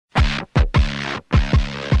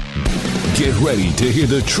Get ready to hear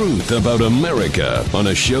the truth about America on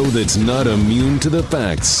a show that's not immune to the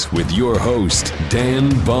facts with your host, Dan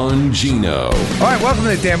Bongino. All right, welcome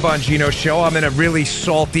to the Dan Bongino Show. I'm in a really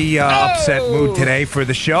salty, upset mood today for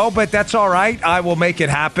the show, but that's all right. I will make it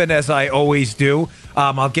happen as I always do.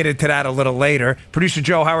 I'll get into that a little later. Producer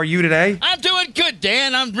Joe, how are you today? I'm doing good,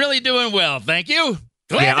 Dan. I'm really doing well. Thank you.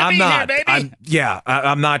 Yeah, I'm not. Here, baby.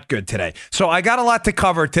 I'm not good today. So I got a lot to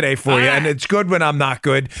cover today for you, and it's good when I'm not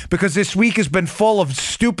good because this week has been full of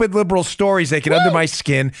stupid liberal stories that get under my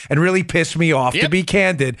skin and really piss me off, to be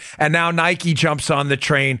candid. And now Nike jumps on the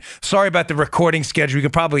train. Sorry about the recording schedule. You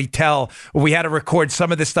can probably tell we had to record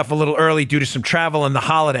some of this stuff a little early due to some travel and the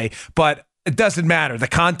holiday, but it doesn't matter. The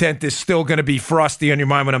content is still going to be frosty on your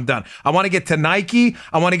mind when I'm done. I want to get to Nike.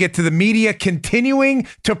 I want to get to the media continuing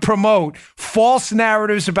to promote false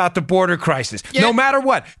narratives about the border crisis. Yep. No matter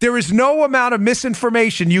what, there is no amount of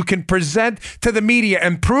misinformation you can present to the media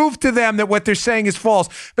and prove to them that what they're saying is false,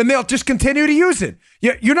 and they'll just continue to use it.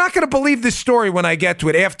 You're not going to believe this story when I get to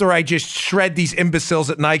it after I just shred these imbeciles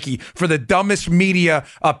at Nike for the dumbest media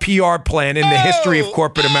PR plan in the history of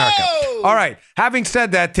corporate America. All right. Having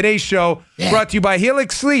said that, today's show brought to you by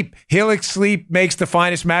Helix Sleep. Helix Sleep makes the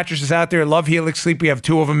finest mattresses out there. I love Helix Sleep. We have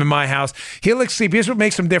two of them in my house. Helix Sleep, here's what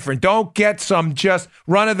makes them different. Don't get some just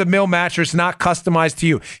run-of-the-mill mattress not customized to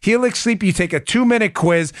you. Helix Sleep, you take a 2-minute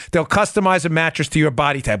quiz. They'll customize a mattress to your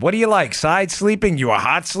body type. What do you like? Side sleeping? You a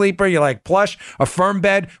hot sleeper? You like plush? A firm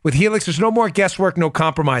bed? With Helix, there's no more guesswork, no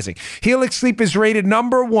compromising. Helix Sleep is rated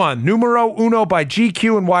 #1, numero uno by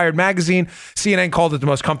GQ and Wired Magazine. CNN called it the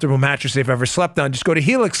most comfortable mattress they've ever slept on. Just go to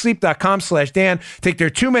helixsleep.com/Dan. Take their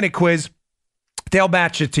 2-minute quiz. They'll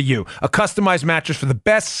match it to you. A customized mattress for the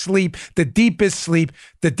best sleep, the deepest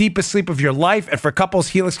sleep of your life. And for couples,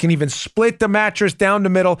 Helix can even split the mattress down the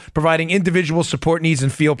middle, providing individual support needs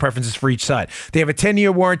and feel preferences for each side. They have a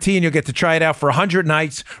 10-year warranty, and you'll get to try it out for 100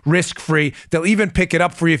 nights, risk-free. They'll even pick it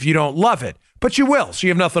up for you if you don't love it. But you will, so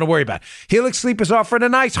you have nothing to worry about. Helix Sleep is offering a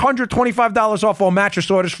nice $125 off all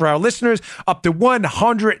mattress orders for our listeners, up to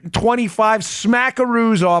 $125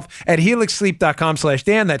 smackaroos off at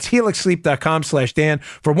helixsleep.com/Dan. That's helixsleep.com/Dan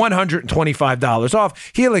for $125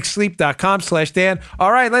 off. helixsleep.com/Dan.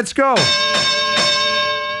 All right, let's go.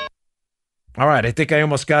 All right, I think I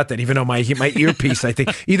almost got that, even though my earpiece, I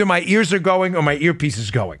think either my ears are going or my earpiece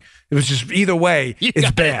is going. It was just either way,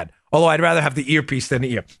 it's bad. Although I'd rather have the earpiece than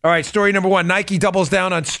the ear. All right, story number 1. Nike doubles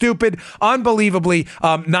down on stupid. Unbelievably,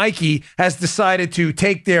 Nike has decided to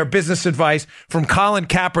take their business advice from Colin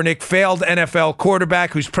Kaepernick, failed NFL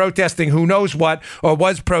quarterback who's protesting who knows what, or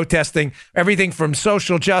was protesting everything from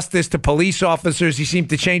social justice to police officers. He seemed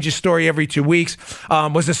to change his story every 2 weeks.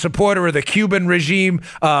 Was a supporter of the Cuban regime,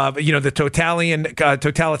 the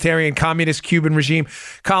totalitarian communist Cuban regime.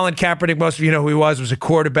 Colin Kaepernick, most of you know who he was a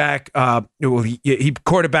quarterback. He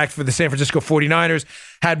quarterbacked for the San Francisco 49ers,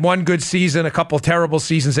 had one good season, a couple terrible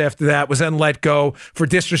seasons after that, was then let go for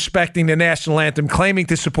disrespecting the national anthem, claiming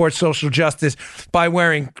to support social justice by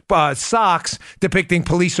wearing socks depicting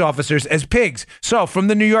police officers as pigs. So, from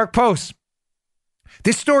the New York Post,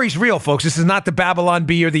 this story's real, folks. This is not the Babylon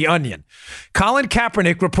Bee or the Onion. Colin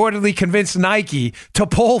Kaepernick reportedly convinced Nike to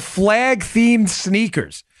pull flag-themed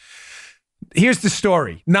sneakers. Here's the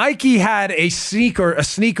story. Nike had a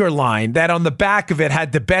sneaker line that on the back of it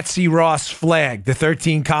had the Betsy Ross flag, the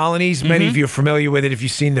 13 colonies. Many of you are familiar with it if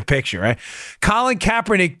you've seen the picture, right? Colin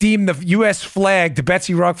Kaepernick deemed the U.S. flag, the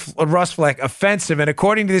Betsy Ross flag, offensive, and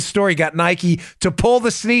according to this story, got Nike to pull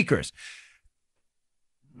the sneakers.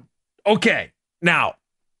 Okay, now,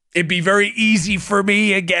 it'd be very easy for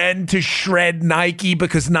me, again, to shred Nike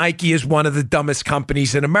because Nike is one of the dumbest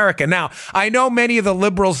companies in America. Now, I know many of the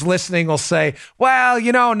liberals listening will say, well,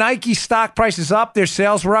 Nike stock price is up. Their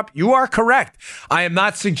sales were up. You are correct. I am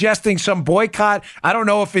not suggesting some boycott. I don't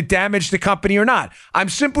know if it damaged the company or not. I'm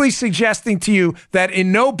simply suggesting to you that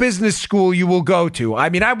in no business school you will go to. I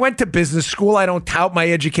mean, I went to business school. I don't tout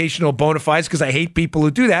my educational bona fides because I hate people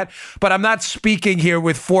who do that. But I'm not speaking here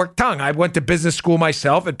with forked tongue. I went to business school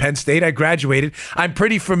myself at Penn State. I graduated. I'm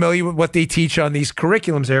pretty familiar with what they teach on these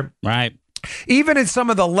curriculums there. Right. Even in some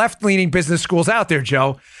of the left-leaning business schools out there,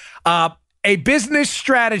 Joe, a business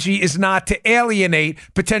strategy is not to alienate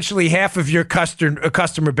potentially half of your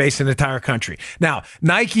customer base in the entire country. Now,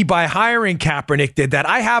 Nike, by hiring Kaepernick, did that.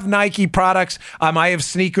 I have Nike products. I have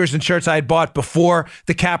sneakers and shirts I had bought before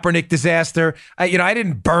the Kaepernick disaster. I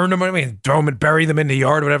didn't burn them. I mean, throw them and bury them in the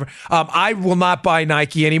yard or whatever. I will not buy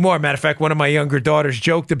Nike anymore. Matter of fact, one of my younger daughters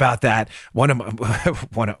joked about that. I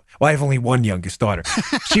have only one youngest daughter.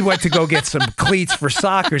 She went to go get some cleats for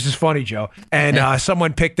soccer. It's funny, Joe. And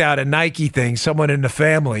someone picked out a Nike thing, someone in the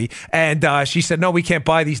family, and she said, no, we can't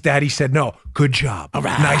buy these. Daddy said, no, good job. All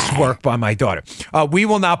right. Nice work by my daughter. We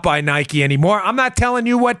will not buy Nike anymore. I'm not telling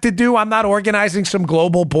you what to do. I'm not organizing some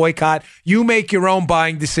global boycott. You make your own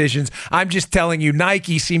buying decisions. I'm just telling you,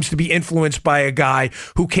 Nike seems to be influenced by a guy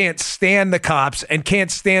who can't stand the cops and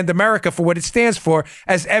can't stand America for what it stands for,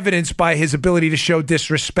 as evidenced by his ability to show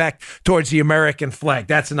disrespect towards the American flag.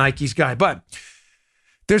 That's Nike's guy. But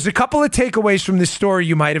there's a couple of takeaways from this story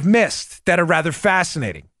you might have missed that are rather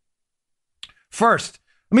fascinating. First,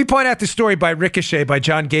 let me point out the story by Ricochet by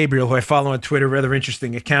John Gabriel, who I follow on Twitter, rather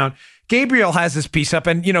interesting account. Gabriel has this piece up,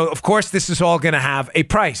 and, of course, this is all going to have a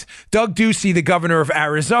price. Doug Ducey, the governor of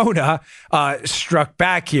Arizona, struck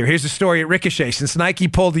back here. Here's the story at Ricochet. Since Nike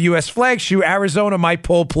pulled the U.S. flag shoe, Arizona might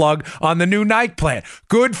pull plug on the new Nike plan.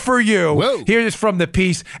 Good for you. Whoa. Here's from the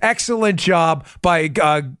piece. Excellent job by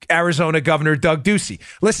Arizona Governor Doug Ducey.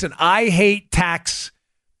 Listen, I hate tax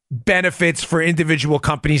benefits for individual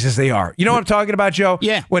companies as they are. You know what I'm talking about, Joe?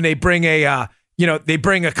 Yeah. When they bring they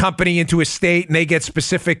bring a company into a state and they get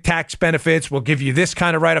specific tax benefits. We'll give you this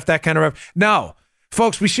kind of write-off, that kind of write-off. No,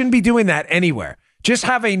 folks, we shouldn't be doing that anywhere. Just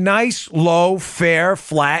have a nice, low, fair,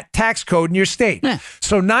 flat tax code in your state. Yeah.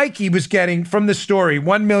 So Nike was getting, from the story,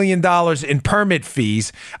 $1 million in permit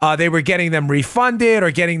fees. They were getting them refunded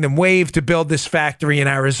or getting them waived to build this factory in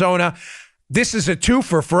Arizona. This is a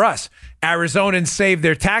twofer for us. Arizonans save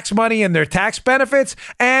their tax money and their tax benefits,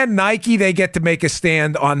 and Nike, they get to make a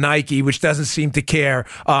stand on Nike, which doesn't seem to care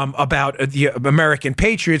about the American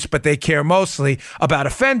patriots, but they care mostly about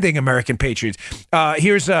offending American patriots.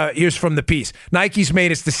 Here's from the piece. Nike's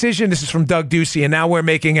made its decision. This is from Doug Ducey, and now we're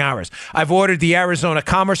making ours. I've ordered the Arizona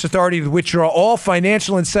Commerce Authority to withdraw all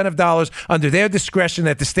financial incentive dollars under their discretion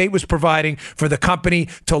that the state was providing for the company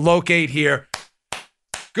to locate here.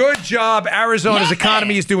 Good job. Arizona's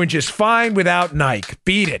economy is doing just fine without Nike.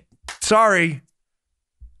 Beat it. Sorry.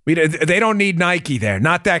 They don't need Nike there.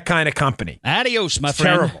 Not that kind of company. Adios, my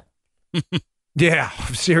friend. Terrible. Yeah,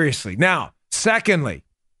 seriously. Now, secondly,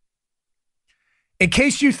 in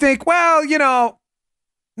case you think, well,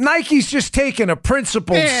 Nike's just taking a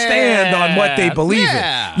principled stand on what they believe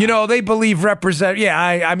in. They believe represent. Yeah,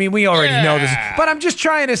 I mean, we already know this. But I'm just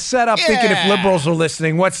trying to set up, thinking if liberals are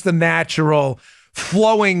listening, what's the natural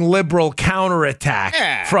flowing liberal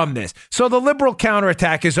counterattack from this? So the liberal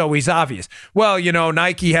counterattack is always obvious. Well,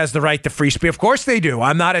 Nike has the right to free speech. Of course they do.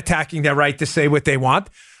 I'm not attacking their right to say what they want.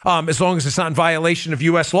 As long as it's not in violation of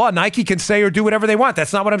U.S. law, Nike can say or do whatever they want.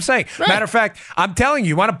 That's not what I'm saying. Right. Matter of fact, I'm telling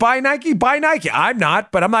you want to buy Nike? Buy Nike. I'm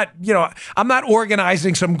not, but I'm not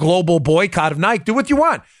organizing some global boycott of Nike. Do what you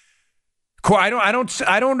want.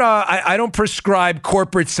 I don't prescribe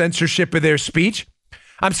corporate censorship of their speech.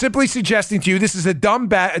 I'm simply suggesting to you this is a dumb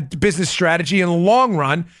business strategy in the long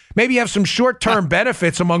run. Maybe have some short-term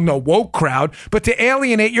benefits among the woke crowd, but to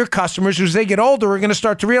alienate your customers who, as they get older, are going to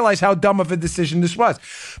start to realize how dumb of a decision this was.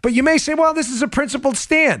 But you may say, well, this is a principled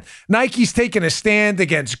stand. Nike's taking a stand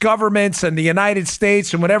against governments and the United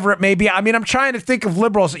States and whatever it may be. I mean, I'm trying to think of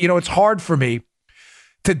liberals. It's hard for me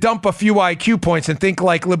to dump a few IQ points and think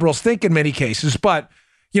like liberals think in many cases, but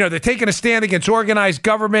they're taking a stand against organized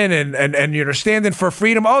government and standing for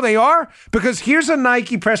freedom. Oh, they are? Because here's a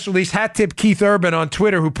Nike press release. Hat tip Keith Urban on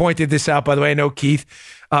Twitter, who pointed this out. By the way, I know Keith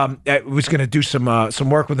was going to do some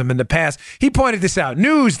work with him in the past. He pointed this out.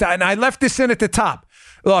 News, and I left this in at the top.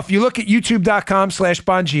 Well, if you look at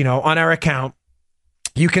youtube.com/Bongino on our account,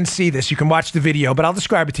 you can see this. You can watch the video, but I'll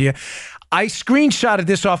describe it to you. I screenshotted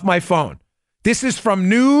this off my phone. This is from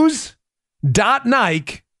news.nike.com.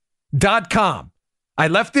 I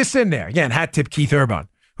left this in there. Again, hat tip Keith Urban,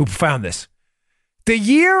 who found this. The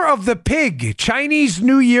Year of the Pig Chinese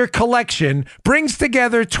New Year collection brings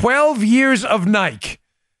together 12 years of Nike.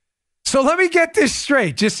 So let me get this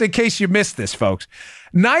straight, just in case you missed this, folks.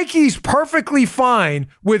 Nike's perfectly fine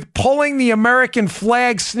with pulling the American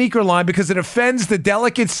flag sneaker line because it offends the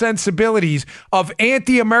delicate sensibilities of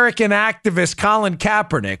anti-American activist Colin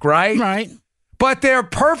Kaepernick, right? Right. But they're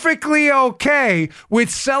perfectly okay with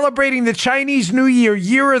celebrating the Chinese New Year,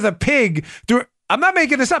 Year of the Pig. I'm not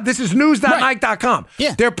making this up. This is news.nike.com. Right.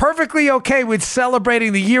 Yeah. They're perfectly okay with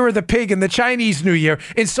celebrating the Year of the Pig and the Chinese New Year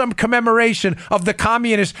in some commemoration of the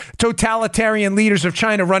communist totalitarian leaders of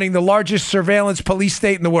China running the largest surveillance police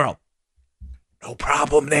state in the world. No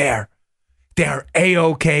problem there. They're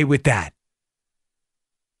A-okay with that.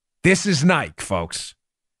 This is Nike, folks.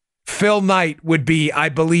 Phil Knight would be, I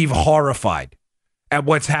believe, horrified at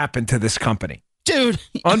what's happened to this company. Dude.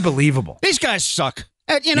 Unbelievable. These guys suck.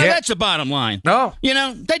 That's the bottom line. No.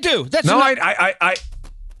 They do.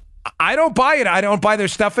 I don't buy it. I don't buy their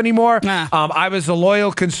stuff anymore. Nah. I was a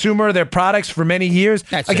loyal consumer of their products for many years.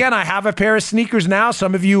 Again, I have a pair of sneakers now.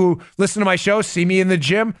 Some of you who listen to my show see me in the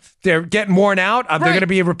gym. They're getting worn out. They're going to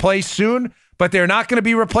be replaced soon, but they're not going to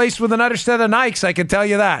be replaced with another set of Nikes. I can tell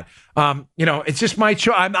you that. It's just my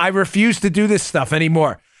choice. I refuse to do this stuff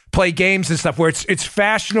anymore. Play games and stuff where it's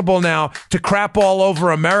fashionable now to crap all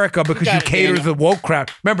over America because you cater to the woke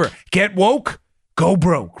crowd. Remember, get woke, go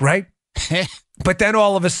broke, right? But then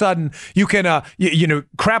all of a sudden you can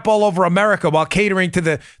crap all over America while catering to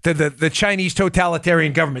the Chinese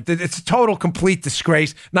totalitarian government. It's a total complete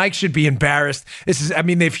disgrace. Nike should be embarrassed.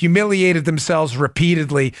 They've humiliated themselves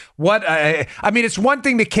repeatedly. It's one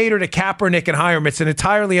thing to cater to Kaepernick and Hiram. It's an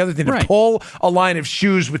entirely other thing to pull a line of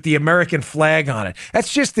shoes with the American flag on it.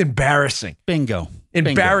 That's just embarrassing. Bingo.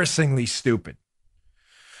 Embarrassingly stupid.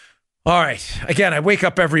 All right. Again, I wake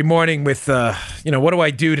up every morning with, what do I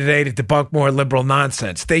do today to debunk more liberal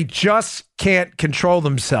nonsense? They just can't control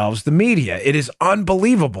themselves, the media. It is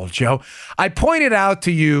unbelievable, Joe. I pointed out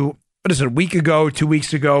to you, a week ago, 2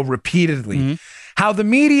 weeks ago, repeatedly, how the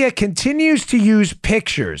media continues to use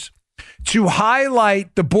pictures to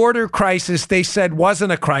highlight the border crisis they said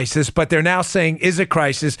wasn't a crisis, but they're now saying is a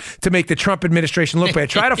crisis to make the Trump administration look bad.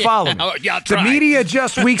 Try to follow me. The media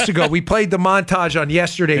just weeks ago, we played the montage on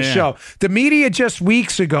yesterday's show. The media just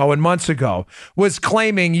weeks ago and months ago was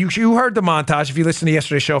claiming, you heard the montage if you listened to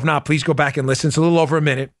yesterday's show. If not, please go back and listen. It's a little over a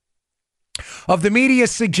minute. Of the media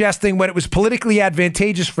suggesting when it was politically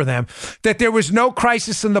advantageous for them that there was no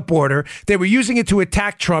crisis in the border. They were using it to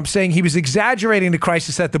attack Trump, saying he was exaggerating the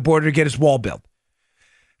crisis at the border to get his wall built.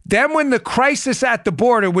 Then when the crisis at the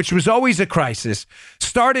border, which was always a crisis,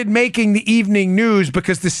 started making the evening news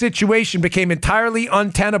because the situation became entirely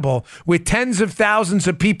untenable with tens of thousands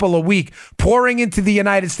of people a week pouring into the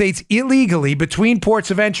United States illegally between ports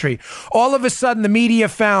of entry, all of a sudden the media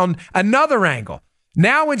found another angle.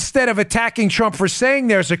 Now, instead of attacking Trump for saying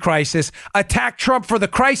there's a crisis, attack Trump for the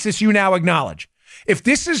crisis you now acknowledge. If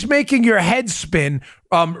this is making your head spin,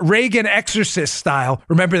 Reagan Exorcist style,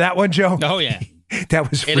 remember that one, Joe? Oh, yeah. That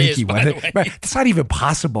was freaky, wasn't it? It's not even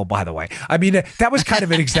possible, by the way. I mean, that was kind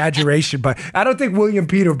of an exaggeration, but I don't think William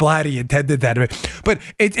Peter Blatty intended that. But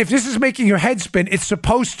if this is making your head spin, it's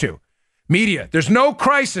supposed to. Media, there's no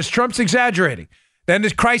crisis. Trump's exaggerating. Then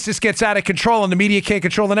this crisis gets out of control and the media can't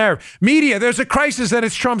control the narrative. Media, there's a crisis and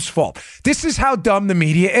it's Trump's fault. This is how dumb the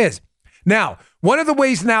media is. Now, one of the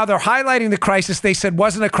ways now they're highlighting the crisis they said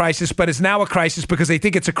wasn't a crisis, but is now a crisis because they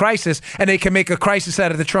think it's a crisis and they can make a crisis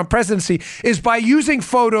out of the Trump presidency is by using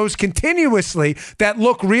photos continuously that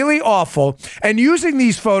look really awful and using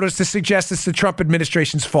these photos to suggest it's the Trump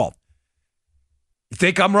administration's fault. You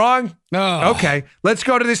think I'm wrong? Oh. Okay, let's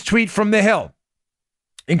go to this tweet from The Hill.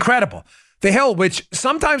 Incredible. The Hill, which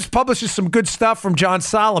sometimes publishes some good stuff from John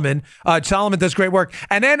Solomon. Solomon does great work.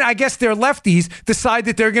 And then I guess their lefties decide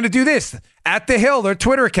that they're going to do this. At The Hill, their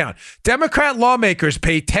Twitter account. Democrat lawmakers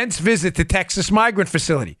pay tense visit to Texas migrant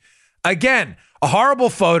facility. Again, a horrible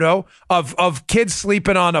photo of kids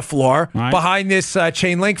sleeping on a floor behind this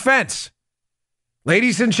chain link fence.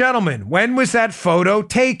 Ladies and gentlemen, when was that photo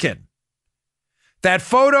taken? That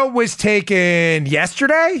photo was taken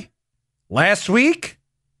yesterday? Last week?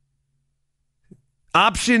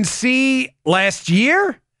 Option C, last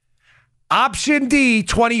year? Option D,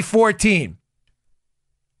 2014.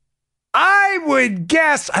 I would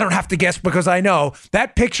guess, I don't have to guess because I know,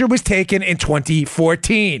 that picture was taken in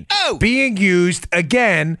 2014. Being used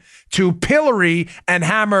again to pillory and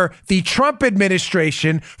hammer the Trump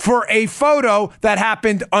administration for a photo that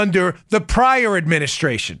happened under the prior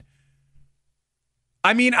administration.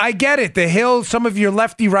 I mean, I get it. The Hill, some of your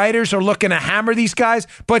lefty writers are looking to hammer these guys.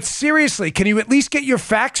 But seriously, can you at least get your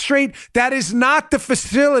facts straight? That is not the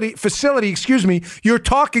facility, you're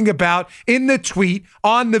talking about in the tweet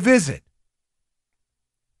on the visit.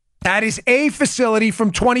 That is a facility from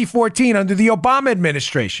 2014 under the Obama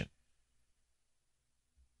administration.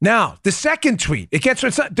 Now, the second tweet,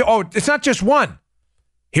 it's not just one.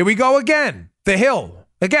 Here we go again. The Hill.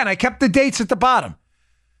 Again, I kept the dates at the bottom.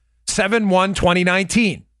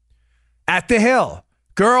 7/1/2019. At The Hill,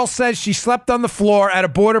 girl says she slept on the floor at a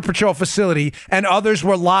Border Patrol facility and others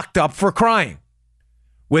were locked up for crying.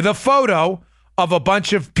 With a photo of a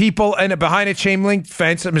bunch of people behind a chain link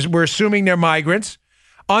fence, we're assuming they're migrants,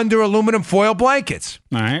 under aluminum foil blankets.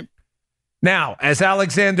 All right. Now, as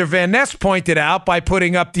Alexander Van Ness pointed out by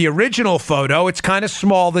putting up the original photo, it's kind of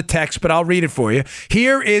small, the text, but I'll read it for you.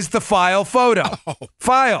 Here is the file photo.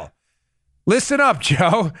 File. Listen up,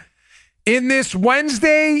 Joe. In this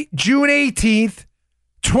Wednesday, June 18th,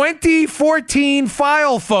 2014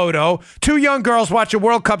 file photo. Two young girls watch a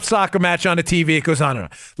World Cup soccer match on a TV. It goes on and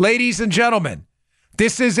on. Ladies and gentlemen,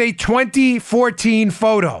 this is a 2014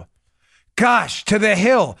 photo. Gosh, to the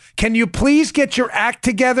hill. Can you please get your act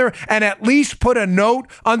together and at least put a note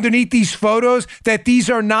underneath these photos that these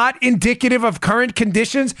are not indicative of current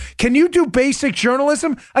conditions? Can you do basic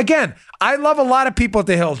journalism? Again, I love a lot of people at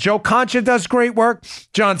the Hill. Joe Concha does great work.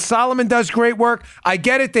 John Solomon does great work. I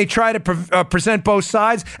get it. They try to present both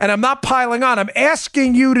sides, and I'm not piling on. I'm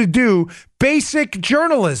asking you to do basic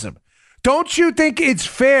journalism. Don't you think it's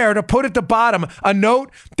fair to put at the bottom a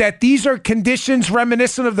note that these are conditions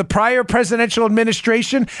reminiscent of the prior presidential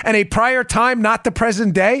administration and a prior time, not the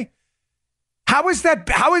present day? How is that?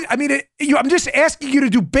 I'm just asking you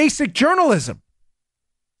to do basic journalism.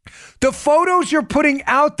 The photos you're putting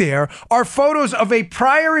out there are photos of a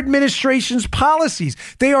prior administration's policies.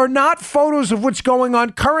 They are not photos of what's going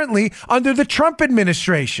on currently under the Trump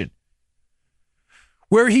administration,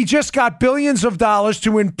 where he just got billions of dollars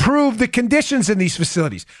to improve the conditions in these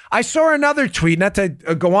facilities. I saw another tweet, not to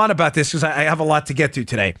go on about this because I have a lot to get to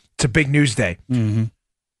today. It's a big news day. Mm-hmm.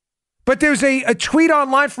 But there's a tweet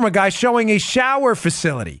online from a guy showing a shower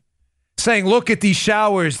facility saying, look at these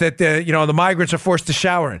showers that the migrants are forced to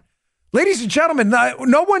shower in. Ladies and gentlemen,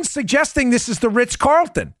 no one's suggesting this is the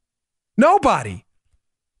Ritz-Carlton. Nobody.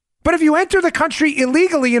 But if you enter the country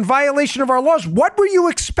illegally in violation of our laws, what were you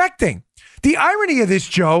expecting? The irony of this,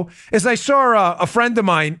 Joe, is I saw a friend of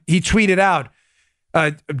mine, he tweeted out,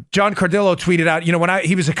 John Cardillo tweeted out, when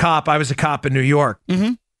he was a cop, I was a cop in New York.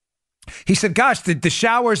 Mm-hmm. He said, gosh, the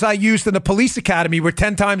showers I used in the police academy were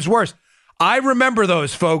 10 times worse. I remember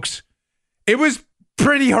those, folks. It was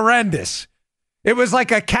pretty horrendous. It was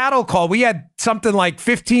like a cattle call. We had something like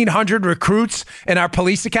 1,500 recruits in our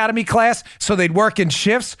police academy class, so they'd work in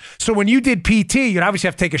shifts. So when you did PT, you'd obviously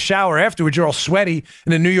have to take a shower afterwards. You're all sweaty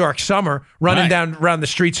in the New York summer, running down around the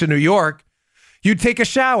streets of New York. You'd take a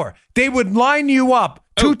shower. They would line you up,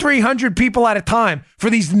 200-300 people at a time, for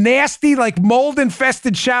these nasty, like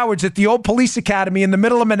mold-infested showers at the old police academy in the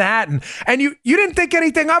middle of Manhattan. And you didn't think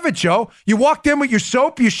anything of it, Joe. You walked in with your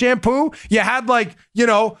soap, your shampoo. You had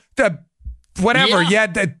whatever, you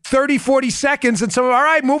had 30, 40 seconds, and so, all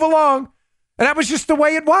right, move along. And that was just the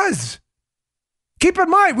way it was. Keep in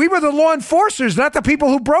mind, we were the law enforcers, not the people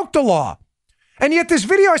who broke the law. And yet this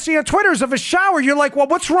video I see on Twitter is of a shower. You're like, well,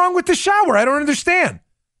 what's wrong with the shower? I don't understand.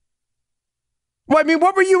 Well, I mean,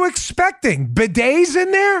 what were you expecting? Bidets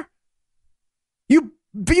in there?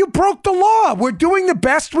 You broke the law. We're doing the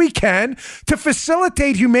best we can to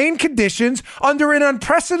facilitate humane conditions under an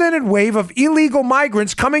unprecedented wave of illegal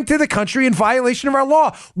migrants coming to the country in violation of our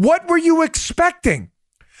law. What were you expecting?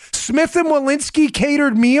 Smith & Walensky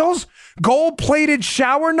catered meals? Gold-plated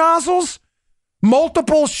shower nozzles?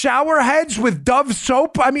 Multiple shower heads with Dove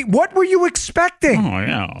soap? I mean, what were you expecting? Oh,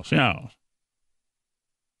 yeah.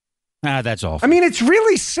 That's awful. I mean, it's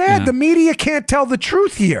really sad. Yeah. The media can't tell the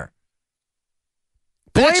truth here.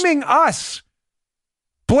 Blaming us,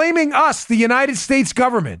 the United States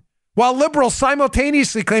government, while liberals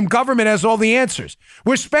simultaneously claim government has all the answers.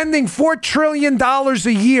 We're spending $4 trillion a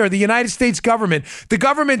year, the United States government. The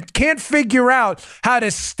government can't figure out how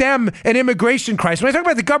to stem an immigration crisis. When I talk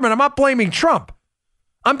about the government, I'm not blaming Trump.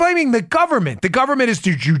 I'm blaming the government. The government is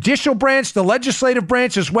the judicial branch, the legislative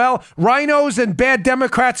branch as well, rhinos and bad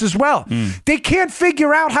Democrats as well. They can't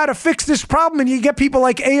figure out how to fix this problem, and you get people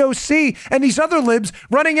like AOC and these other libs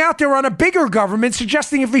running out there on a bigger government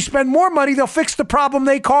suggesting if we spend more money, they'll fix the problem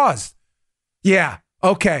they caused. Yeah,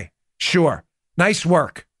 okay, sure. Nice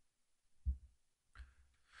work.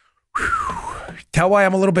 Whew. Tell why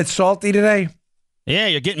I'm a little bit salty today? Yeah,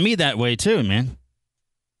 you're getting me that way too, man.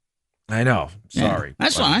 I know. Sorry. Yeah,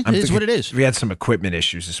 that's fine. It is what it is. We had some equipment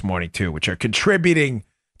issues this morning, too, which are contributing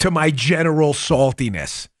to my general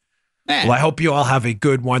saltiness. Well, I hope you all have a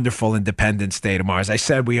good, wonderful Independence Day tomorrow. As I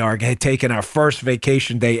said, we are taking our first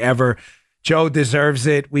vacation day ever. Joe deserves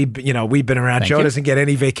it. We've been around. Thank Joe you. doesn't get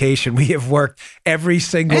any vacation. We have worked every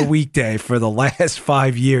single weekday for the last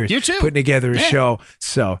 5 years. You too. Putting together a show.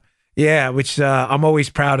 So, yeah, which I'm always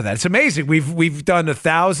proud of that. It's amazing. We've done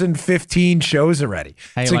 1,015 shows already.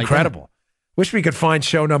 It's incredible. Wish we could find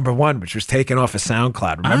show number 1, which was taken off of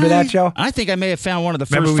SoundCloud. Remember that, Joe? I think I may have found one of the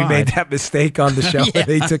first Remember we 5. made that mistake on the show? Yeah.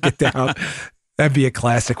 They took it down. That'd be a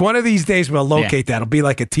classic. One of these days we'll locate that. It'll be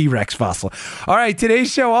like a T-Rex fossil. All right,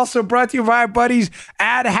 today's show also brought to you by our buddies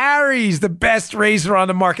at Harry's, the best razor on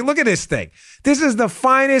the market. Look at this thing. This is the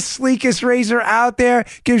finest, sleekest razor out there.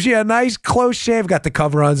 Gives you a nice close shave. Got the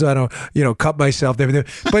cover on so I don't, cut myself.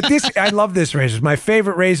 But this, I love this razor. It's my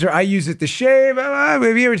favorite razor. I use it to shave.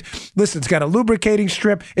 Listen, it's got a lubricating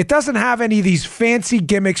strip. It doesn't have any of these fancy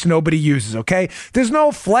gimmicks nobody uses, okay? There's no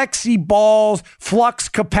flexi balls, flux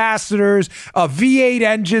capacitors, V8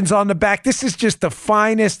 engines on the back. This is just the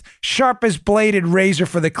finest, sharpest bladed razor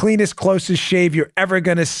for the cleanest, closest shave you're ever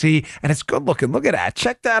going to see. And it's good looking. Look at that.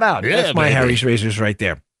 Check that out. Yeah, that's my Harry's razors right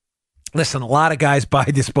there. Listen, a lot of guys buy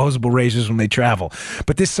disposable razors when they travel,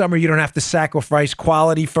 but this summer you don't have to sacrifice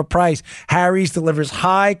quality for price. Harry's delivers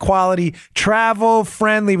high quality, travel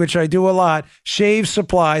friendly, which I do a lot, shave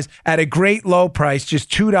supplies at a great low price,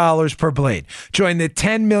 just $2 per blade. Join the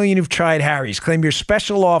 10 million who've tried Harry's. Claim your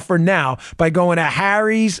special offer now by going to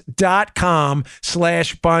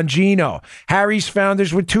harrys.com/Bongino. Harry's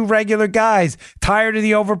founders were two regular guys, tired of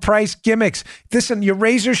the overpriced gimmicks. Listen, your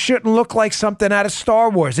razor shouldn't look like something out of Star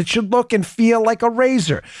Wars. It should look and feel like a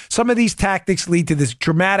razor. Some of these tactics lead to this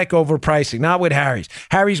dramatic overpricing, not with Harry's.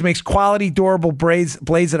 Harry's makes quality, durable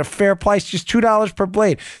blades at a fair price, just $2 per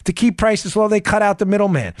blade. To keep prices low, they cut out the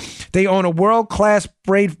middleman. They own a world-class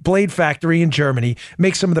blade factory in Germany,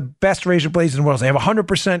 make some of the best razor blades in the world. They have a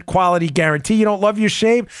 100% quality guarantee. You don't love your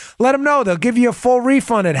shave? Let them know. They'll give you a full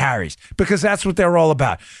refund at Harry's because that's what they're all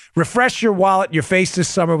about. Refresh your wallet and your face this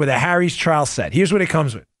summer with a Harry's trial set. Here's what it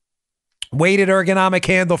comes with. Weighted ergonomic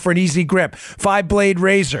handle for an easy grip. 5-blade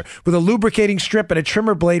razor with a lubricating strip and a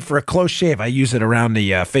trimmer blade for a close shave. I use it around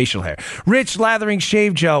the facial hair. Rich lathering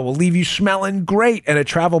shave gel will leave you smelling great, and a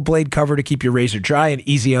travel blade cover to keep your razor dry and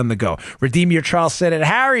easy on the go. Redeem your trial set at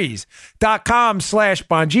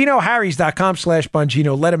harrys.com/Bongino.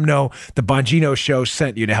 harrys.com/Bongino. Let them know the Bongino Show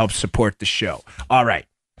sent you to help support the show. All right.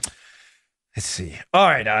 Let's see. All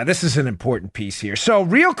right, this is an important piece here. So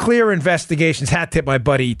Real Clear Investigations, hat tip my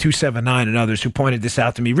buddy 279 and others who pointed this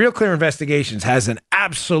out to me. Real Clear Investigations has an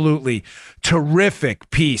absolutely terrific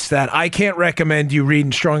piece that I can't recommend you read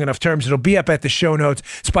in strong enough terms. It'll be up at the show notes.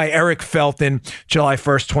 It's by Eric Felton, July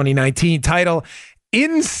 1st, 2019. Title,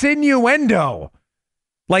 Insinuendo.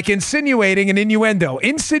 Like insinuating an innuendo.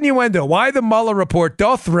 Insinuendo, why the Mueller report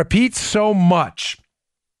doth repeat so much.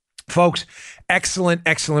 Folks,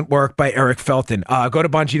 excellent work by Eric Felton. Go to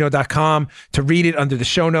Bongino.com to read it under the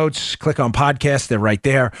show notes. Click on podcasts. They're right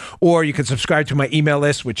there. Or you can subscribe to my email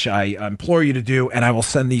list, which I implore you to do, and I will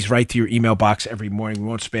send these right to your email box every morning. We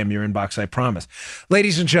won't spam your inbox, I promise.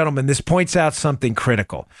 Ladies and gentlemen, this points out something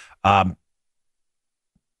critical.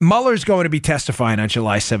 Mueller's going to be testifying on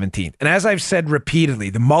July 17th. And as I've said repeatedly,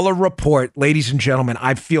 the Mueller report, ladies and gentlemen,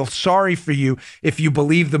 I feel sorry for you if you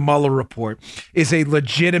believe the Mueller report is a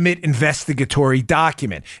legitimate investigatory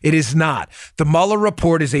document. It is not. The Mueller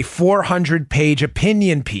report is a 400-page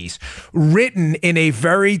opinion piece written in a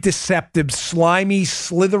very deceptive, slimy,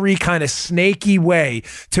 slithery, kind of snaky way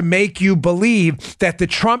to make you believe that the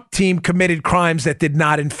Trump team committed crimes that did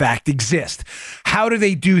not, in fact, exist. How do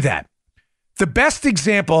they do that? The best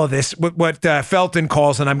example of this, what Felton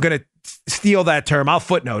calls, and I'm going to steal that term. I'll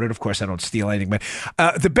footnote it. Of course, I don't steal anything. But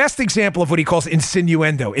the best example of what he calls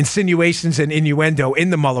insinuendo, insinuations and innuendo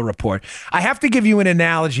in the Mueller report. I have to give you an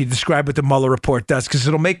analogy to describe what the Mueller report does because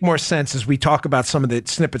it'll make more sense as we talk about some of the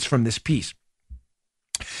snippets from this piece.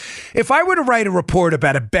 If I were to write a report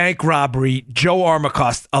about a bank robbery Joe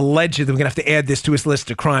Armacost allegedly, we're going to have to add this to his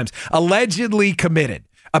list of crimes, allegedly committed,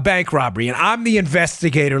 a bank robbery, and I'm the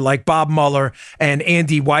investigator like Bob Mueller and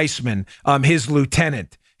Andy Weissman, his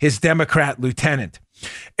lieutenant, his Democrat lieutenant.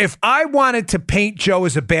 If I wanted to paint Joe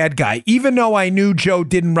as a bad guy, even though I knew Joe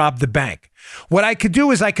didn't rob the bank, what I could do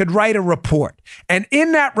is I could write a report. And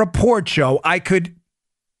in that report, Joe, I could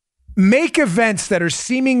make events that are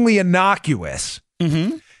seemingly innocuous.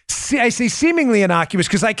 Mm-hmm. I say seemingly innocuous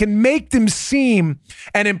because I can make them seem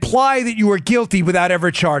and imply that you are guilty without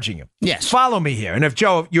ever charging you. Yes. Follow me here. And if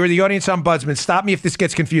Joe, you're the audience ombudsman, stop me if this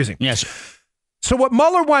gets confusing. Yes. So what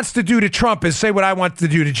Mueller wants to do to Trump is say what I want to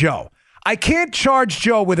do to Joe. I can't charge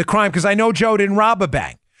Joe with a crime because I know Joe didn't rob a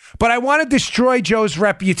bank. But I want to destroy Joe's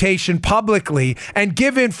reputation publicly and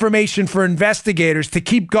give information for investigators to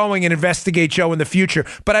keep going and investigate Joe in the future.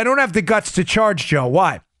 But I don't have the guts to charge Joe.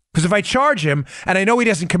 Why? Because if I charge him and I know he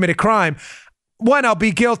doesn't commit a crime, one, I'll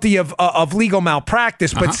be guilty of legal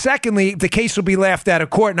malpractice. But secondly, the case will be laughed out of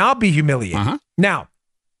court and I'll be humiliated. Now,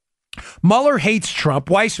 Mueller hates Trump.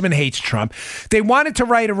 Weissman hates Trump. They wanted to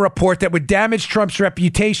write a report that would damage Trump's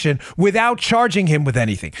reputation without charging him with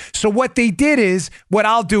anything. So what they did is what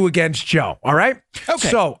I'll do against Joe, all right? Okay.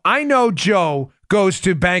 So I know Joe goes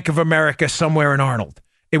to Bank of America somewhere in Arnold,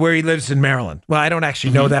 where he lives in Maryland. Well, I don't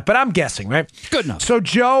actually know that, but I'm guessing, right? Good enough. So,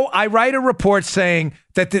 Joe, I write a report saying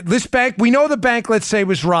that this bank, we know the bank, let's say,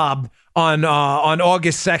 was robbed on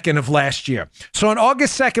August 2nd of last year. So on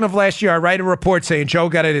August 2nd of last year, I write a report saying Joe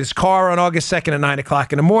got in his car on August 2nd at 9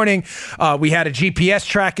 o'clock in the morning. We had a GPS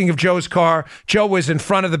tracking of Joe's car. Joe was in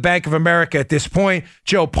front of the Bank of America at this point.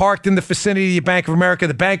 Joe parked in the vicinity of the Bank of America.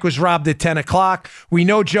 The bank was robbed at 10 o'clock. We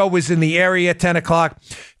know Joe was in the area at 10 o'clock.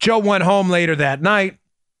 Joe went home later that night.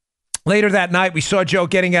 Later that night, we saw Joe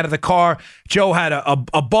getting out of the car. Joe had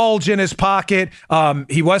a bulge in his pocket.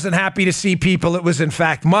 He wasn't happy to see people. It was, in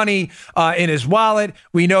fact, money in his wallet.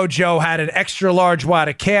 We know Joe had an extra large wad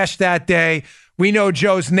of cash that day. We know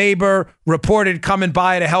Joe's neighbor reported coming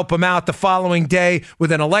by to help him out the following day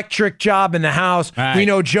with an electric job in the house. Right. We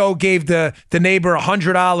know Joe gave the neighbor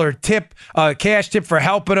 $100 tip, cash tip for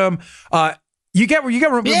helping him. You get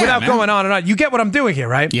without going on and on. You get what I'm doing here,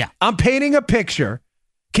 right? Yeah. I'm painting a picture.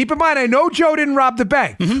 Keep in mind, I know Joe didn't rob the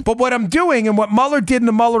bank, but what I'm doing and what Mueller did in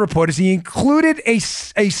the Mueller report is he included a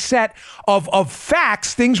set of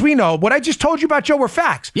facts, things we know. What I just told you about Joe were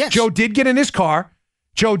facts. Yes. Joe did get in his car.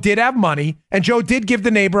 Joe did have money, and Joe did give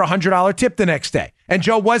the neighbor a $100 tip the next day. And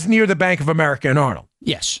Joe was near the Bank of America in Arnold.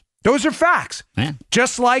 Yes. Those are facts. Yeah.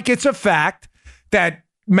 Just like it's a fact that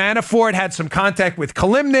Manafort had some contact with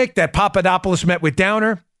Kalimnik, that Papadopoulos met with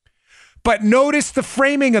Downer. But notice the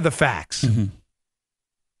framing of the facts.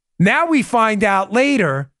 Now we find out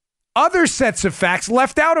later other sets of facts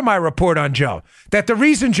left out of my report on Joe. That the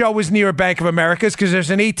reason Joe was near a Bank of America is because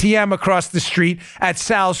there's an ATM across the street at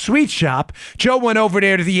Sal's Sweet Shop. Joe went over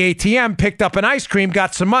there to the ATM, picked up an ice cream,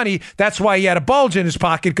 got some money. That's why he had a bulge in his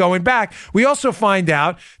pocket going back. We also find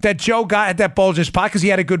out that Joe had that bulge in his pocket because he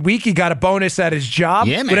had a good week. He got a bonus at his job,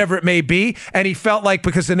 whatever it may be. And he felt like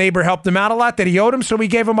because the neighbor helped him out a lot that he owed him, so he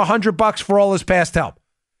gave him $100 for all his past help.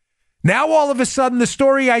 Now, all of a sudden, the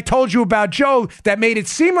story I told you about Joe that made it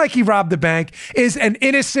seem like he robbed the bank is an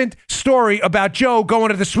innocent story about Joe going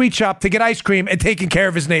to the sweet shop to get ice cream and taking care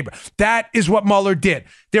of his neighbor. That is what Mueller did.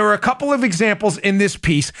 There are a couple of examples in this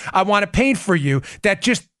piece I want to paint for you that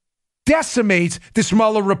just decimates this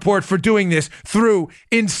Mueller report for doing this through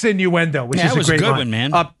insinuendo, which is a great good line. one,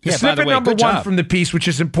 man. Snippet number one from the piece, which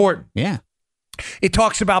is important. Yeah. It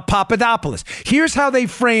talks about Papadopoulos. Here's how they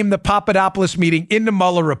frame the Papadopoulos meeting in the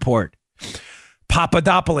Mueller report.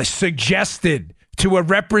 Papadopoulos suggested to a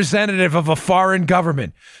representative of a foreign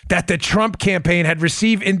government that the Trump campaign had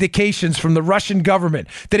received indications from the Russian government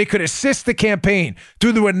that it could assist the campaign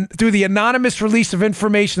through the anonymous release of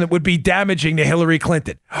information that would be damaging to Hillary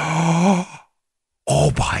Clinton. Oh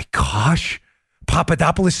my gosh.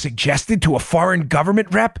 Papadopoulos suggested to a foreign government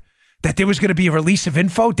rep that there was going to be a release of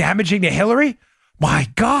info damaging to Hillary? My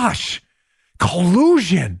gosh.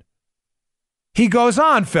 Collusion. He goes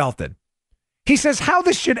on, Felton. He says how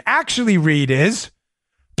this should actually read is,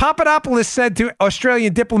 Papadopoulos said to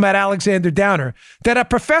Australian diplomat Alexander Downer that a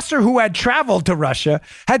professor who had traveled to Russia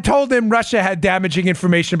had told him Russia had damaging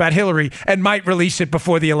information about Hillary and might release it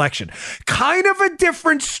before the election. Kind of a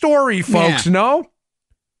different story, folks, no?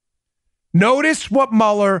 Notice what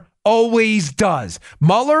Mueller always does.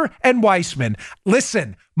 Mueller and Weissman.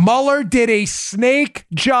 Listen, Mueller did a snake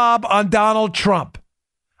job on Donald Trump.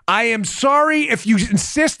 I am sorry if you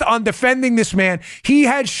insist on defending this man. He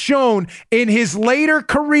has shown in his later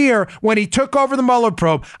career when he took over the Mueller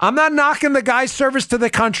probe. I'm not knocking the guy's service to the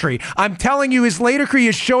country. I'm telling you his later career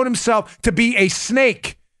has shown himself to be a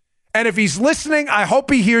snake. And if he's listening, I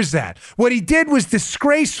hope he hears that. What he did was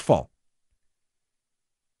disgraceful.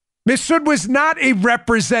 Mifsud was not a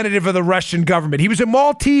representative of the Russian government. He was a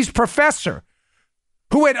Maltese professor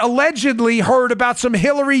who had allegedly heard about some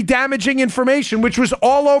Hillary damaging information, which was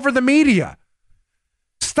all over the media.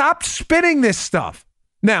 Stop spinning this stuff.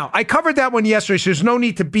 Now, I covered that one yesterday, so there's no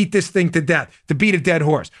need to beat this thing to death, to beat a dead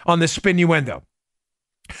horse on the spinuendo.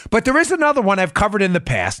 But there is another one I've covered in the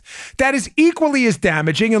past that is equally as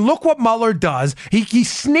damaging. And look what Mueller does. He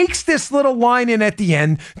sneaks this little line in at the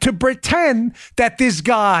end to pretend that this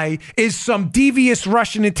guy is some devious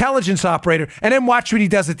Russian intelligence operator. And then watch what he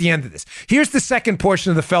does at the end of this. Here's the second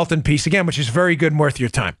portion of the Felton piece, again, which is very good and worth your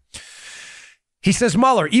time. He says,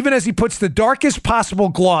 Mueller, even as he puts the darkest possible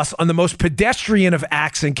gloss on the most pedestrian of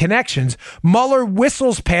acts and connections, Mueller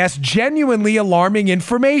whistles past genuinely alarming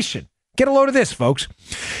information. Get a load of this, folks.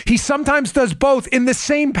 He sometimes does both in the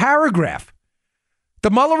same paragraph. The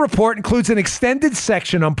Mueller report includes an extended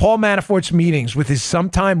section on Paul Manafort's meetings with his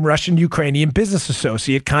sometime Russian-Ukrainian business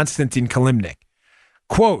associate, Konstantin Kilimnik.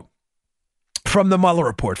 Quote, from the Mueller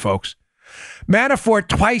report, folks. Manafort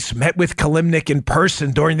twice met with Kilimnik in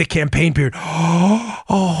person during the campaign period.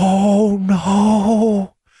 Oh,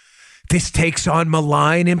 no. This takes on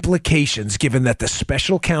malign implications given that the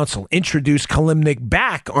special counsel introduced Kilimnik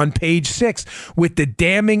back on page 6 with the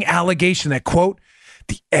damning allegation that, quote,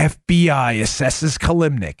 the FBI assesses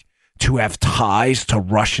Kilimnik to have ties to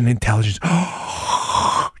Russian intelligence.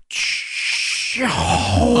 Oh,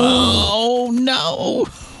 no.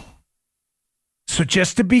 So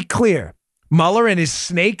just to be clear, Mueller and his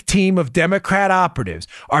snake team of Democrat operatives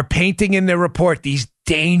are painting in their report these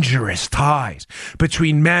dangerous ties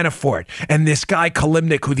between Manafort and this guy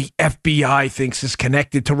Kilimnik, who the FBI thinks is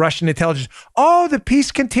connected to Russian intelligence. Oh, the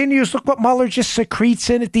piece continues. Look what Mueller just secretes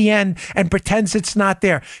in at the end and pretends it's not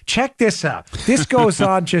there. Check this out. This goes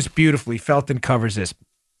on just beautifully. Felton covers this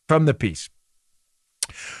from the piece.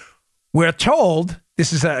 We're told,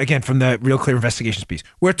 this is again from the Real Clear Investigations piece,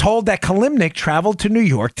 we're told that Kilimnik traveled to New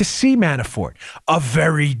York to see Manafort. A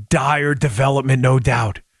very dire development, no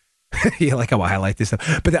doubt. You like how I highlight this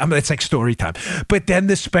stuff, but it's like story time. But then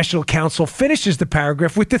the special counsel finishes the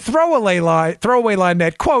paragraph with the throwaway line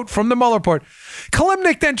that, quote, from the Mueller report,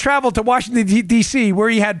 Kilimnik then traveled to Washington, D.C., where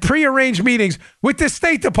he had prearranged meetings with the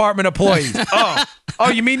State Department employees. Oh,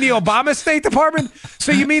 you mean the Obama State Department?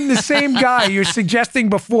 So you mean the same guy you're suggesting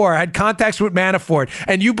before had contacts with Manafort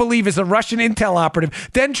and you believe is a Russian intel operative,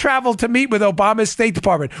 then traveled to meet with Obama's State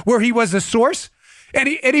Department, where he was a source? And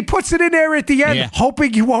he puts it in there at the end,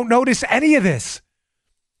 hoping you won't notice any of this.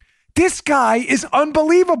 This guy is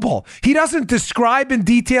unbelievable. He doesn't describe in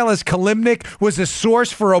detail as Kilimnik was a source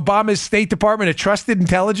for Obama's State Department, a trusted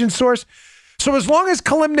intelligence source. So as long as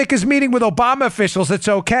Kilimnik is meeting with Obama officials, it's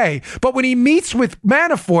okay. But when he meets with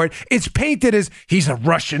Manafort, it's painted as he's a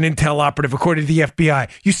Russian intel operative, according to the FBI.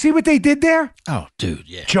 You see what they did there? Oh, dude,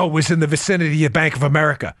 yeah. Joe was in the vicinity of Bank of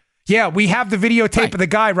America. Yeah, we have the videotape of the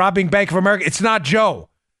guy robbing Bank of America. It's not Joe.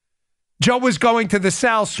 Joe was going to the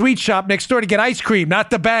Sal's sweet shop next door to get ice cream,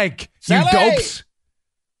 not the bank. Sally! You dopes.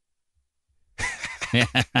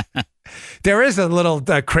 There is a little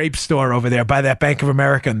crepe store over there by that Bank of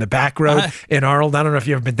America in the back road in Arnold. I don't know if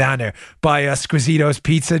you've ever been down there. By Squisito's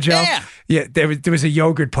Pizza, Joe. Yeah, there was a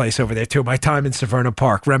yogurt place over there, too. My time in Severna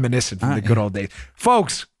Park, reminiscent from the good old days.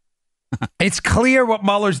 Folks, it's clear what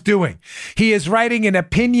Mueller's doing. He is writing an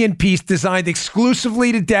opinion piece designed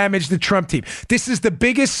exclusively to damage the Trump team. This is the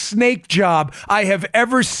biggest snake job I have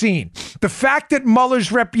ever seen. The fact that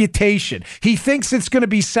Mueller's reputation, he thinks it's going to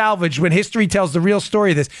be salvaged when history tells the real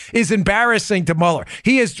story of this, is embarrassing to Mueller.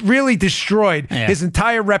 He has really destroyed his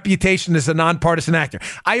entire reputation as a nonpartisan actor.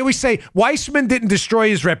 I always say Weissman didn't destroy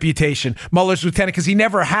his reputation, Mueller's lieutenant, because he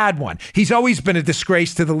never had one. He's always been a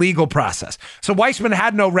disgrace to the legal process. So Weissman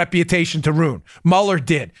had no reputation to ruin. Mueller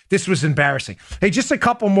did. This was embarrassing. Hey, just a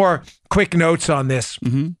couple more quick notes on this.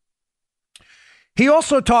 Mm-hmm. He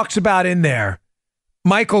also talks about in there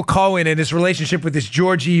Michael Cohen and his relationship with this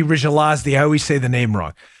Georgie Rizalazny. I always say the name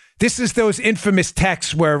wrong. This is those infamous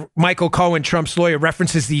texts where Michael Cohen, Trump's lawyer,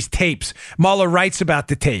 references these tapes. Mueller writes about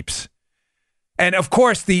the tapes. And of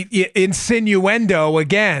course, the insinuendo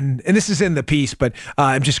again, and this is in the piece, but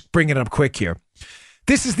I'm just bringing it up quick here.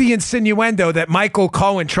 This is the insinuendo that Michael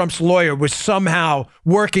Cohen, Trump's lawyer, was somehow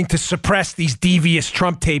working to suppress these devious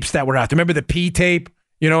Trump tapes that were out there. Remember the P tape?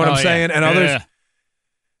 You know what I'm saying? And others.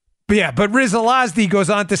 But Rizalazny goes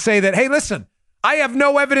on to say that, hey, listen, I have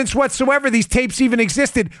no evidence whatsoever these tapes even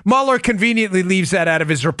existed. Mueller conveniently leaves that out of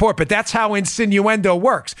his report, but that's how insinuendo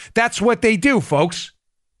works. That's what they do, folks.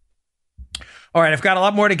 All right, I've got a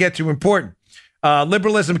lot more to get to. Important.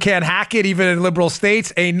 Liberalism can't hack it, even in liberal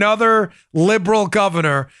states. Another liberal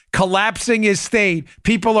governor collapsing his state.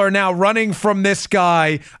 People are now running from this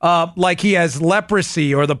guy like he has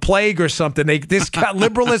leprosy or the plague or something.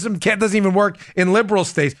 Liberalism doesn't even work in liberal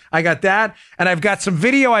states. I got that, and I've got some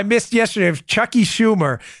video I missed yesterday of Chucky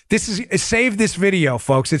Schumer. Save this video,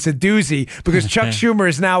 folks. It's a doozy because Chuck Schumer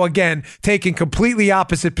is now again taking completely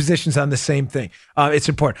opposite positions on the same thing. It's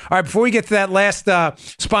important. All right, before we get to that last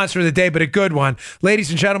sponsor of the day, but a good one. Ladies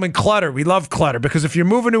and gentlemen, clutter. We love clutter because if you're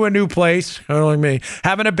moving to a new place, like me,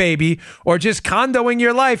 having a baby, or just condoing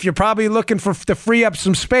your life, you're probably looking to free up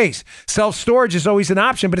some space. Self-storage is always an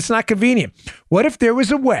option, but it's not convenient. What if there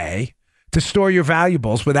was a way to store your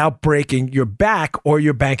valuables without breaking your back or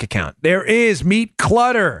your bank account? There is. Meet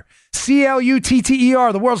Clutter.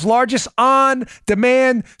 Clutter, the world's largest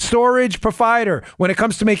on-demand storage provider. When it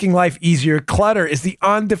comes to making life easier, Clutter is the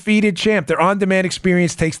undefeated champ. Their on-demand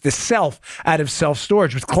experience takes the self out of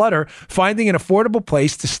self-storage. With Clutter, finding an affordable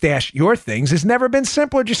place to stash your things has never been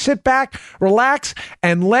simpler. Just sit back, relax,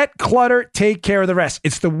 and let Clutter take care of the rest.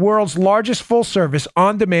 It's the world's largest full-service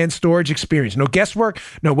on-demand storage experience. No guesswork,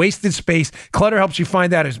 no wasted space. Clutter helps you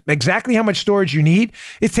find out exactly how much storage you need.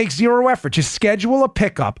 It takes zero effort. Just schedule a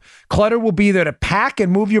pickup. Clutter will be there to pack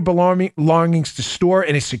and move your belongings to store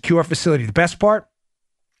in a secure facility. The best part?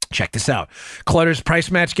 Check this out. Clutter's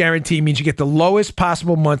price match guarantee means you get the lowest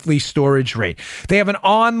possible monthly storage rate. They have an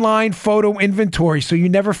online photo inventory, so you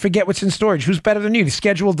never forget what's in storage. Who's better than you? To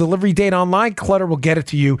schedule a delivery date online, Clutter will get it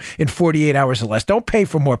to you in 48 hours or less. Don't pay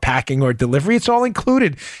for more packing or delivery. It's all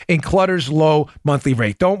included in Clutter's low monthly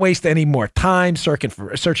rate. Don't waste any more time searching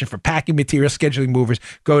for packing materials, scheduling movers.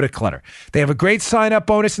 Go to Clutter. They have a great sign-up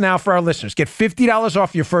bonus now for our listeners. Get $50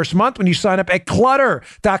 off your first month when you sign up at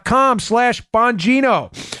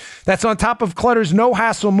clutter.com/Bongino. That's on top of Clutter's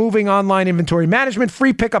no-hassle moving online inventory management,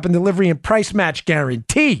 free pickup and delivery, and price match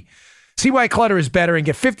guarantee. See why Clutter is better and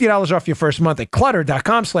get $50 off your first month at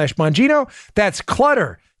clutter.com/Bongino. That's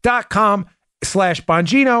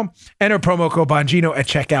clutter.com/Bongino. Enter promo code Bongino at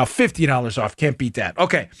checkout. $50 off. Can't beat that.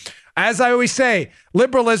 Okay. As I always say,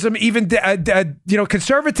 liberalism, even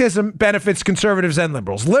conservatism benefits conservatives and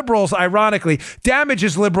liberals. Liberals, ironically,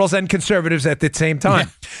 damages liberals and conservatives at the same time.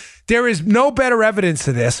 Yeah. There is no better evidence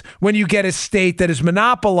of this when you get a state that is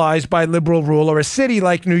monopolized by liberal rule, or a city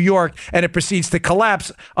like New York, and it proceeds to collapse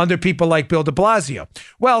under people like Bill de Blasio.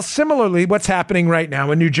 Well, similarly, what's happening right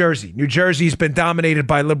now in New Jersey? New Jersey's been dominated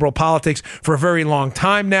by liberal politics for a very long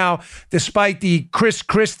time now. Despite the Chris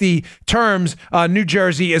Christie terms, New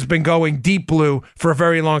Jersey has been going deep blue for a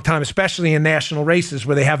very long time, especially in national races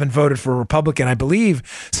where they haven't voted for a Republican, I believe,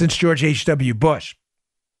 since George H.W. Bush.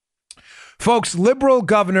 Folks, liberal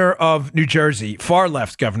governor of New Jersey, far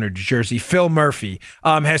left governor of New Jersey, Phil Murphy,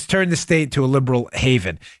 has turned the state into a liberal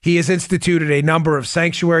haven. He has instituted a number of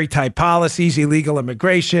sanctuary type policies, illegal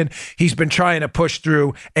immigration. He's been trying to push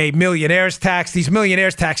through a millionaires tax. These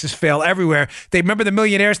millionaires taxes fail everywhere. They remember the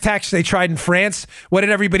millionaires tax they tried in France? What did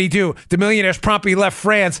everybody do? The millionaires promptly left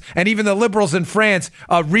France, and even the liberals in France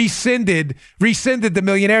rescinded the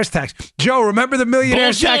millionaires tax. Joe, remember the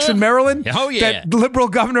millionaires tax in Maryland? Oh, yeah. That liberal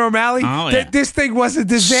Governor O'Malley? Oh, yeah. This thing was a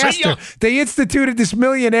disaster. They instituted this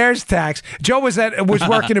millionaires tax. Joe was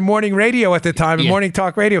working in morning radio at the time, in morning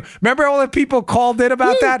talk radio. Remember all the people called in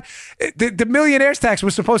about that? The millionaires tax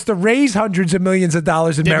was supposed to raise hundreds of millions of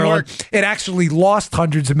dollars in Maryland. It actually lost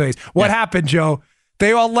hundreds of millions. What happened, Joe?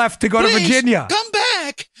 They all left to go to Virginia. Come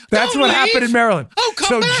back. That's what happened in Maryland. Oh,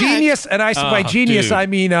 come back. Genius, and by genius, dude.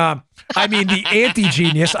 I mean the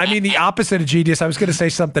anti-genius. I mean the opposite of genius. I was going to say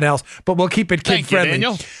something else, but we'll keep it kid-friendly.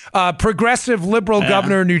 Progressive liberal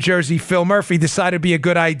governor of New Jersey, Phil Murphy, decided it'd be a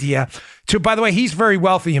good idea to, by the way, he's very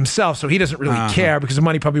wealthy himself, so he doesn't really care because the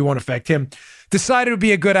money probably won't affect him. Decided it would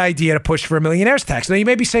be a good idea to push for a millionaire's tax. Now, you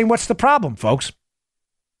may be saying, what's the problem, folks?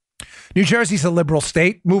 New Jersey's a liberal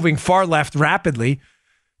state, moving far left rapidly.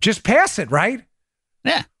 Just pass it, right?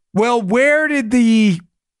 Yeah. Well, where did the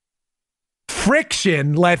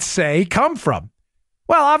friction, let's say, come from?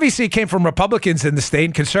 Well, obviously it came from Republicans in the state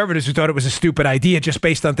and conservatives who thought it was a stupid idea just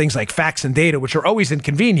based on things like facts and data, which are always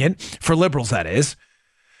inconvenient for liberals, that is.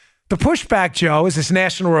 The pushback, Joe, is this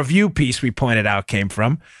National Review piece we pointed out came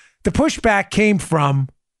from. The pushback came from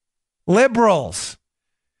liberals,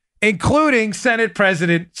 including Senate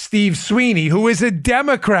President Steve Sweeney, who is a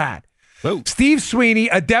Democrat. Whoa. Steve Sweeney,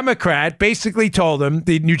 a Democrat, basically told him,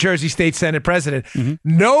 the New Jersey State Senate president,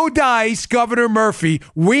 no dice, Governor Murphy.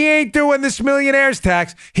 We ain't doing this millionaires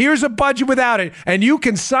tax. Here's a budget without it. And you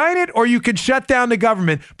can sign it or you can shut down the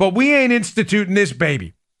government, but we ain't instituting this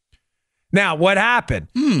baby. Now, what happened?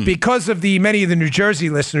 Because of many of the New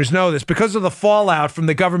Jersey listeners know this, because of the fallout from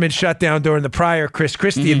the government shutdown during the prior Chris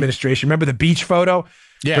Christie administration. Remember the beach photo?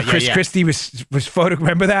 Yeah, where Chris Christie was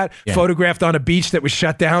remember that? Yeah. Photographed on a beach that was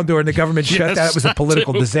shut down during the government shutdown. It was a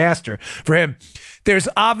political disaster for him. There's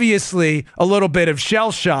obviously a little bit of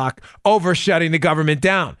shell shock over shutting the government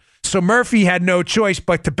down. So Murphy had no choice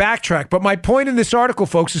but to backtrack. But my point in this article,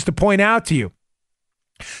 folks, is to point out to you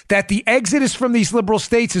that the exodus from these liberal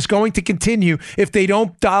states is going to continue if they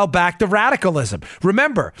don't dial back the radicalism.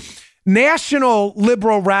 Remember, national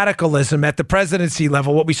liberal radicalism at the presidency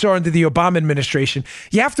level, what we saw under the Obama administration,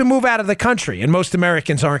 you have to move out of the country, and most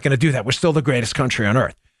Americans aren't going to do that. We're still the greatest country on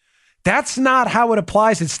earth. That's not how it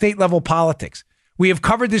applies at state level politics. We have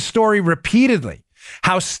covered this story repeatedly.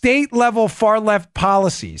 how state-level far-left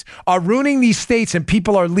policies are ruining these states and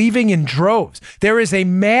people are leaving in droves. There is a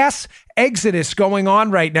mass exodus going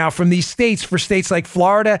on right now from these states for states like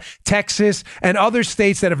Florida, Texas, and other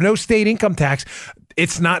states that have no state income tax.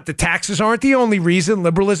 It's not, the taxes aren't the only reason.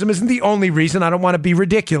 Liberalism isn't the only reason. I don't want to be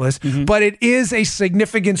ridiculous, but it is a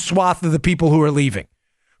significant swath of the people who are leaving,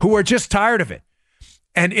 who are just tired of it.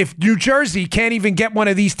 And if New Jersey can't even get one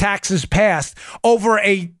of these taxes passed over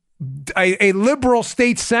a liberal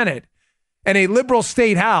state Senate and a liberal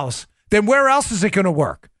state House, then where else is it going to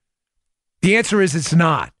work? The answer is it's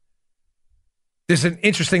not. There's an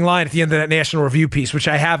interesting line at the end of that National Review piece, which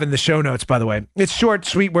I have in the show notes, by the way. It's short,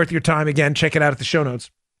 sweet, worth your time. Again, check it out at the show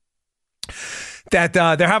notes. That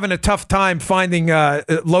they're having a tough time finding,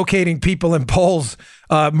 locating people in polls,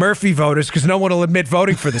 Murphy voters, because no one will admit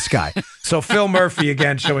voting for this guy. So Phil Murphy,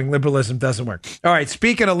 again, showing liberalism doesn't work. All right,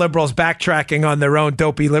 speaking of liberals backtracking on their own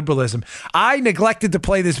dopey liberalism, I neglected to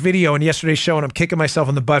play this video in yesterday's show, and I'm kicking myself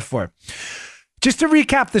in the butt for it. Just to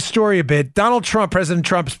recap the story a bit, President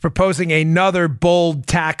Trump is proposing another bold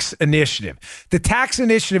tax initiative. The tax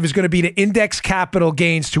initiative is going to be to index capital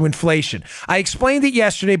gains to inflation. I explained it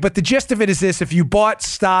yesterday, but the gist of it is this. If you bought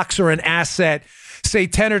stocks or an asset, say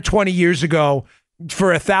 10 or 20 years ago,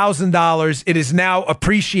 for $1,000, it is now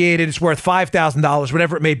appreciated. It's worth $5,000,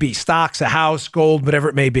 whatever it may be, stocks, a house, gold, whatever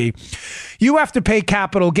it may be. You have to pay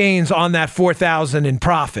capital gains on that $4,000 in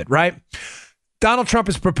profit, right? Donald Trump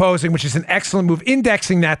is proposing, which is an excellent move,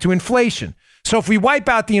 indexing that to inflation. So if we wipe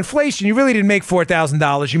out the inflation, you really didn't make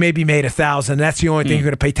 $4,000. You maybe made $1,000. That's the only thing you're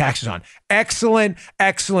going to pay taxes on. Excellent,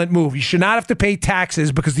 excellent move. You should not have to pay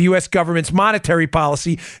taxes because the U.S. government's monetary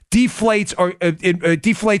policy deflates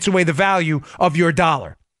deflates away the value of your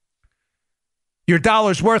dollar. Your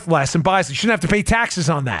dollar's worth less and buys. You shouldn't have to pay taxes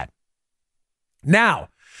on that. Now,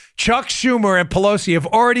 Chuck Schumer and Pelosi have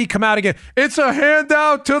already come out again. It's a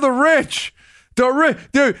handout to the rich.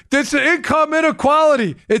 It's an income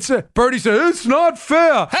inequality. Bernie said, it's not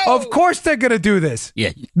fair. Oh. Of course they're going to do this.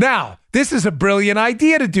 Yeah. Now, this is a brilliant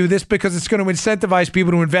idea to do this because it's going to incentivize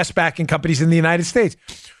people to invest back in companies in the United States.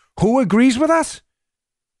 Who agrees with us?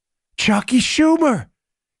 Chucky Schumer.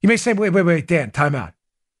 You may say, wait, Dan, time out.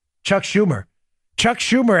 Chuck Schumer. Chuck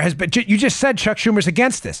Schumer has been, you just said Chuck Schumer's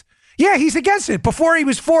against this. Yeah, he's against it. Before he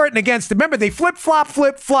was for it and against it. Remember, they flip, flop,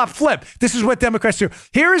 flip, flop, flip. This is what Democrats do.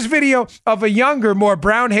 Here is video of a younger, more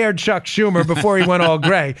brown-haired Chuck Schumer before he went all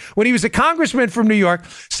gray, when he was a congressman from New York,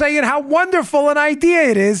 saying how wonderful an idea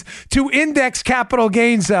it is to index capital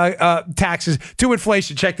gains taxes to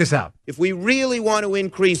inflation. Check this out. If we really want to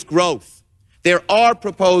increase growth, there are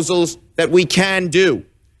proposals that we can do.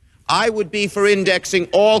 I would be for indexing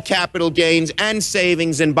all capital gains and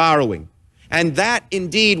savings and borrowing. And that,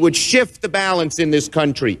 indeed, would shift the balance in this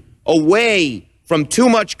country away from too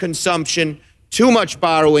much consumption, too much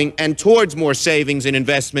borrowing, and towards more savings and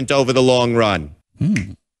investment over the long run.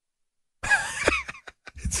 It's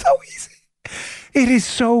so easy. It is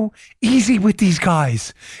so easy with these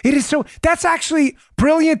guys. That's actually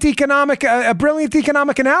brilliant economic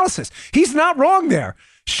analysis. He's not wrong there.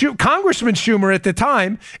 Congressman Schumer at the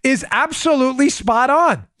time is absolutely spot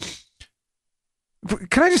on.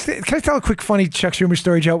 Can I tell a quick funny Chuck Schumer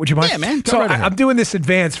story, Joe? Would you mind? Yeah, man. So I'm doing this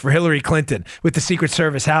advance for Hillary Clinton with the Secret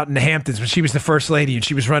Service out in the Hamptons when she was the first lady and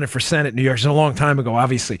she was running for Senate in New York. It was a long time ago,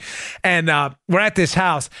 obviously. And we're at this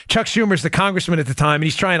house. Chuck Schumer's the congressman at the time, and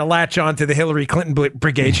he's trying to latch on to the Hillary Clinton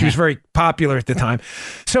brigade. She was very popular at the time.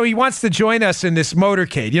 So he wants to join us in this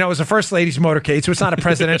motorcade. You know, it was a first lady's motorcade, so it's not a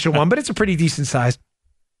presidential one, but it's a pretty decent size.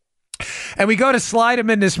 And we go to slide him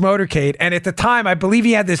in this motorcade. And at the time, I believe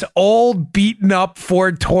he had this old beaten up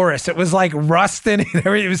Ford Taurus. It was like rusting and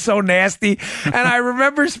everything. It was so nasty. And I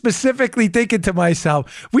remember specifically thinking to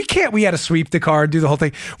myself, we had to sweep the car and do the whole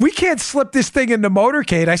thing. We can't slip this thing in the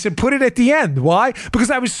motorcade. I said, put it at the end. Why? Because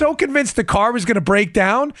I was so convinced the car was going to break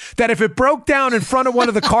down that if it broke down in front of one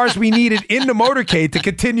of the cars we needed in the motorcade to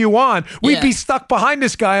continue on, we'd be stuck behind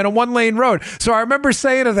this guy on a 1-lane road. So I remember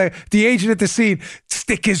saying to the agent at the scene,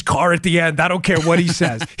 stick his car at the end. I don't care what he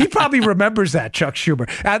says. He probably remembers that, Chuck Schumer.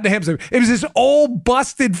 At the Hamptons. It was this old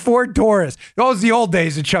busted Ford Taurus. Those are the old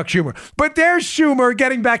days of Chuck Schumer. But there's Schumer,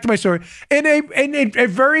 getting back to my story, in a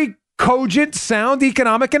very cogent, sound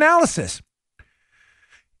economic analysis.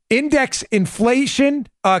 Index inflation,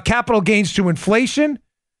 capital gains to inflation.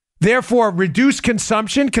 Therefore, reduce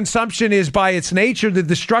consumption. Consumption is by its nature the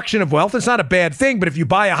destruction of wealth. It's not a bad thing, but if you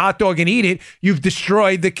buy a hot dog and eat it, you've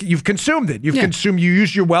you've consumed it. You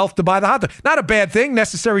use your wealth to buy the hot dog. Not a bad thing,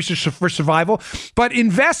 necessary for survival, but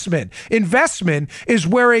investment. Investment is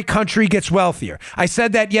where a country gets wealthier. I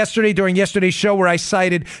said that yesterday during yesterday's show where I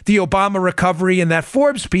cited the Obama recovery in that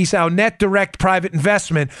Forbes piece, how net direct private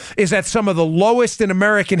investment is at some of the lowest in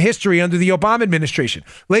American history under the Obama administration.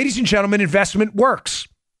 Ladies and gentlemen, investment works.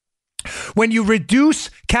 When you reduce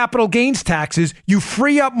capital gains taxes, you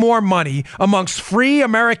free up more money amongst free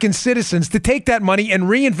American citizens to take that money and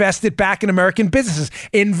reinvest it back in American businesses.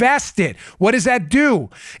 Invest it. What does that do?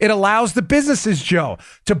 It allows the businesses, Joe,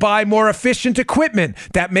 to buy more efficient equipment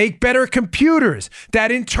that make better computers,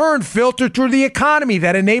 that in turn filter through the economy,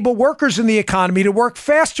 that enable workers in the economy to work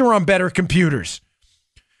faster on better computers,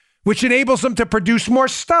 which enables them to produce more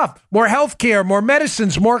stuff, more healthcare, more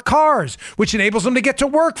medicines, more cars, which enables them to get to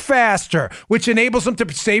work faster, which enables them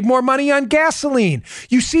to save more money on gasoline.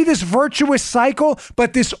 You see this virtuous cycle,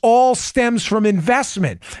 but this all stems from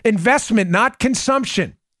investment. Investment, not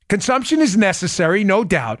consumption. Consumption is necessary, no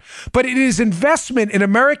doubt, but it is investment in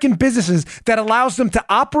American businesses that allows them to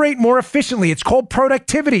operate more efficiently. It's called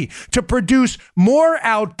productivity, to produce more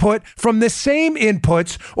output from the same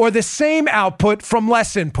inputs or the same output from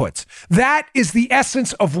less inputs. That is the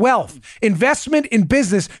essence of wealth. Investment in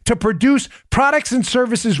business to produce products and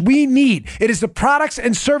services we need. It is the products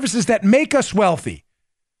and services that make us wealthy.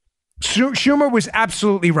 Schumer was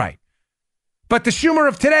absolutely right. But the Schumer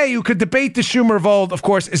of today, who could debate the Schumer of old, of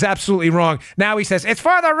course, is absolutely wrong. Now he says, it's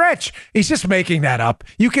for the rich. He's just making that up.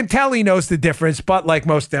 You can tell he knows the difference, but like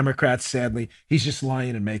most Democrats, sadly, he's just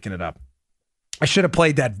lying and making it up. I should have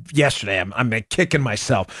played that yesterday. I'm kicking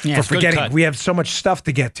myself for forgetting. We have so much stuff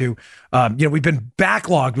to get to. We've been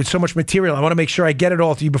backlogged with so much material. I want to make sure I get it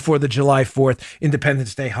all to you before the July 4th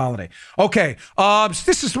Independence Day holiday. Okay,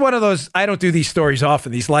 this is one of those, I don't do these stories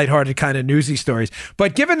often, these lighthearted kind of newsy stories.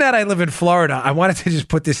 But given that I live in Florida, I wanted to just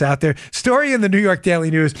put this out there. Story in the New York Daily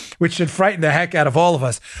News, which should frighten the heck out of all of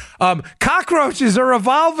us. Cockroaches are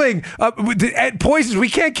evolving. Poisons. We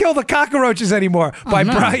can't kill the cockroaches anymore. By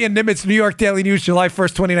Brian Nimitz, New York Daily News, July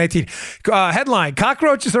 1st, 2019. Headline,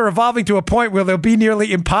 cockroaches are evolving to a point where they'll be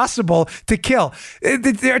nearly impossible to kill.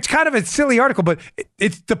 It's kind of a silly article, but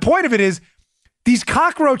it's the point of it is these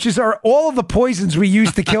cockroaches are all of the poisons we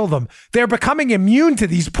use to kill them. They're becoming immune to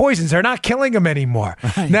these poisons. They're not killing them anymore.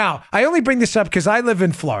 Right. Now, I only bring this up because I live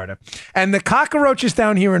in Florida. And the cockroaches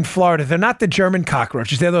down here in Florida, they're not the German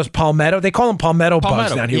cockroaches. They're those palmetto. They call them palmetto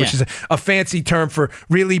bugs down here, which is a fancy term for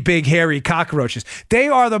really big, hairy cockroaches. They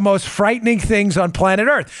are the most frightening things on planet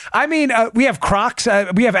Earth. I mean, we have crocs.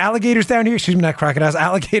 We have alligators down here. Excuse me, not crocodiles.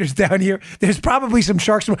 Alligators down here. There's probably some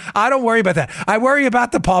sharks. I don't worry about that. I worry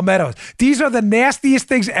about the palmettos. These are the nastiest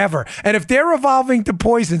things ever. And if they're evolving to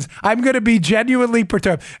poisons, I'm going to be genuinely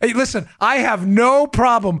perturbed. Hey, listen, I have no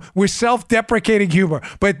problem with self-deprecating humor,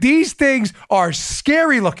 but these things are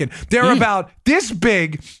scary looking. They're about this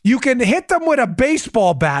big. You can hit them with a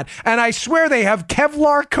baseball bat, and I swear they have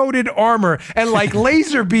Kevlar-coated armor and like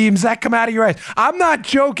laser beams that come out of your eyes. I'm not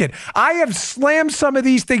joking. I have slammed some of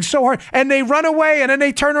these things so hard, and they run away, and then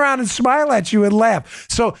they turn around and smile at you and laugh.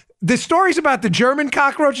 So the stories about the German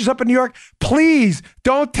cockroaches up in New York, please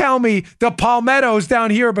don't tell me the palmettos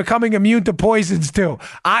down here are becoming immune to poisons too.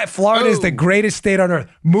 Florida is the greatest state on earth.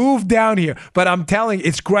 Move down here. But I'm telling you,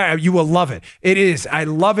 it's great. You will love it. It is. I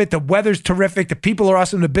love it. The weather's terrific. The people are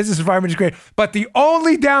awesome. The business environment is great. But the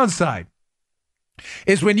only downside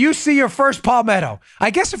is when you see your first palmetto.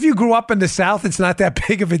 I guess if you grew up in the South, it's not that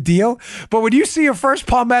big of a deal. But when you see your first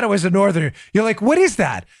palmetto as a Northerner, you're like, what is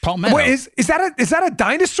that? Palmetto. What, is that a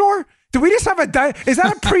dinosaur? Do we just have is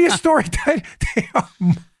that a prehistoric dinosaur?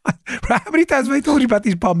 How many times have I told you about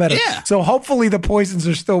these palmettos? Yeah. So hopefully the poisons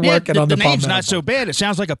are still working on the palmetto. The name's not so bad. It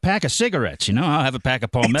sounds like a pack of cigarettes. I'll have a pack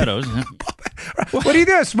of palmettos. What do you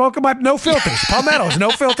do? Smoke them up? No filters. Palmettos, no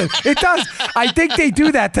filters. It does. I think they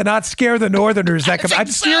do that to not scare the Northerners that come. I'm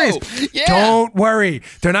serious. Yeah. Don't worry.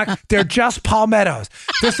 They're not. They're just palmettos.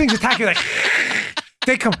 Those things attack you like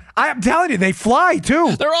they come. I'm telling you, they fly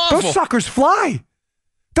too. They're awful. Those suckers fly.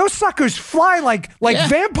 Those suckers fly like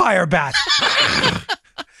vampire bats.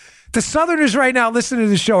 The Southerners right now listening to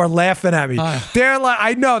the show are laughing at me. They're like,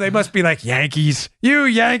 I know they must be like, Yankees. You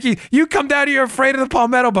Yankees. You come down here afraid of the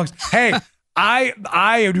palmetto bugs. Hey,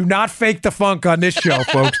 I do not fake the funk on this show,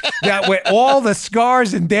 folks. That way, all the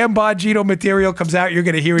scars and Dan Bongino material comes out, you're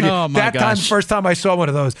going to hear it. Oh, my gosh. First time I saw one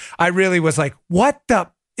of those, I really was like, what the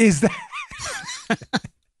is that?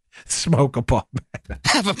 Smoke a palmetto.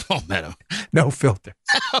 Have a palmetto. No filter.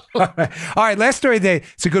 All right. Last story of the day.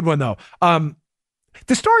 It's a good one, though.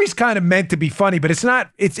 The story's kind of meant to be funny, but it's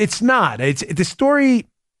not. It's not. The story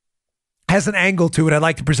has an angle to it I'd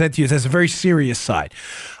like to present to you. It has a very serious side.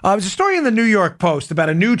 There's a story in the New York Post about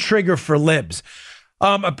a new trigger for libs.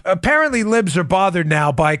 Apparently, libs are bothered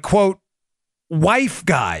now by, quote, wife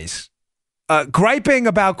guys. Griping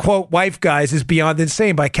about, quote, wife guys is beyond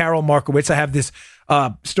insane by Carol Markowitz. I have this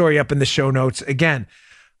story up in the show notes again.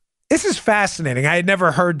 This is fascinating. I had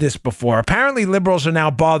never heard this before. Apparently, liberals are now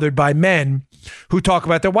bothered by men who talk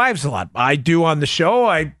about their wives a lot. I do on the show.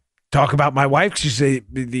 I talk about my wife. She's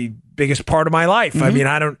the biggest part of my life. Mm-hmm. I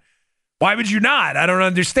mean, why would you not? I don't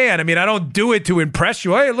understand. I mean, I don't do it to impress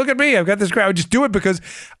you. Hey, look at me. I've got this great. I would just do it because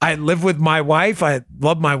I live with my wife. I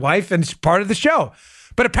love my wife, and it's part of the show.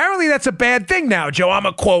 But apparently that's a bad thing now, Joe. I'm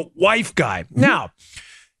a, quote, wife guy. Mm-hmm. Now,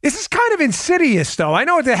 this is kind of insidious, though. I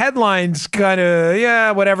know the headlines kind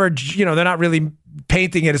of, whatever. You know, they're not really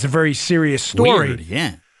painting it as a very serious story. Weird,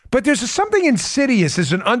 yeah. But there's something insidious.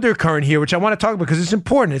 There's an undercurrent here, which I want to talk about because it's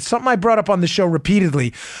important. It's something I brought up on the show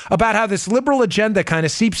repeatedly about how this liberal agenda kind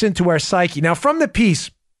of seeps into our psyche. Now, from the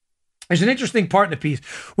piece, there's an interesting part in the piece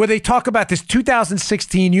where they talk about this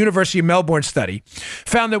 2016 University of Melbourne study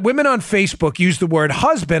found that women on Facebook use the word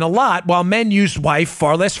husband a lot while men use wife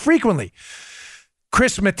far less frequently.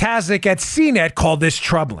 Chris Matazik at CNET called this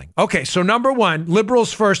troubling. Okay, so number one,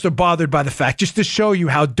 liberals first are bothered by the fact, just to show you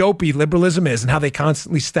how dopey liberalism is and how they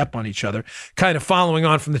constantly step on each other, kind of following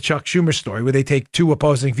on from the Chuck Schumer story where they take two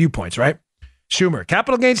opposing viewpoints, right? Schumer,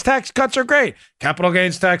 capital gains tax cuts are great. Capital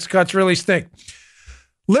gains tax cuts really stink.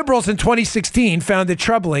 Liberals in 2016 found it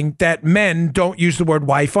troubling that men don't use the word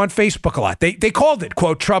wife on Facebook a lot. They called it,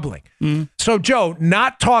 quote, troubling. Mm. So, Joe,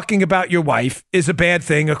 not talking about your wife is a bad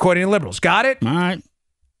thing, according to liberals. Got it? All right.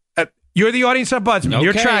 You're the audience ombudsman. Okay.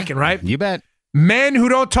 You're tracking, right? You bet. Men who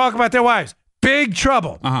don't talk about their wives, big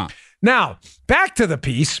trouble. Uh-huh. Now, back to the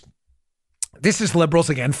piece. This is liberals,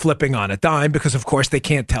 again, flipping on a dime because, of course, they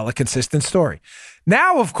can't tell a consistent story.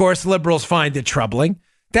 Now, of course, liberals find it troubling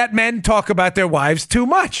that men talk about their wives too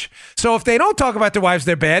much. So if they don't talk about their wives,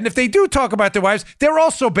 they're bad. And if they do talk about their wives, they're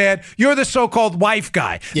also bad. You're the so-called wife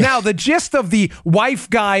guy. Yeah. Now, the gist of the wife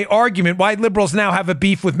guy argument, why liberals now have a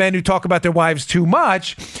beef with men who talk about their wives too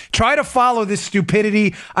much, try to follow this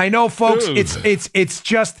stupidity. I know, folks,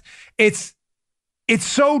 it's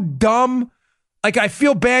so dumb. Like, I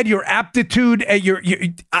feel bad. Your aptitude,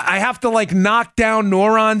 I have to like knock down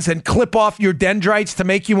neurons and clip off your dendrites to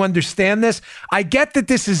make you understand this. I get that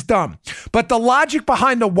this is dumb, but the logic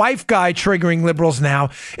behind the wife guy triggering liberals now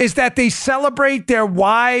is that they celebrate their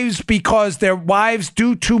wives because their wives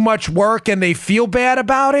do too much work and they feel bad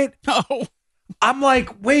about it. Oh, I'm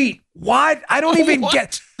like, wait, what? I don't even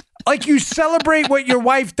get. Like, you celebrate what your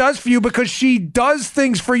wife does for you because she does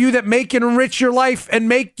things for you that make and enrich your life and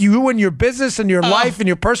make you and your business and your life and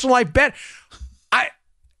your personal life better.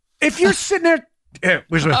 If you're sitting there,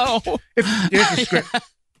 here's the script.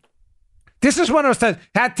 This is one of those times.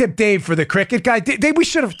 Hat tip Dave for the cricket guy.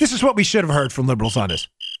 This is what we should have heard from liberals on this.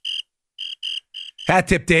 Hat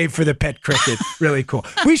tip Dave for the pet cricket. Really cool.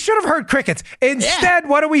 We should have heard crickets. Instead,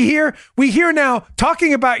 What do we hear? We hear now,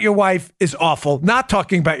 talking about your wife is awful. Not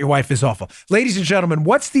talking about your wife is awful. Ladies and gentlemen,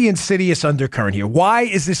 what's the insidious undercurrent here? Why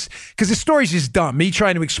is this? Because the story's just dumb. Me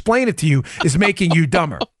trying to explain it to you is making you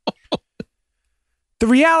dumber. The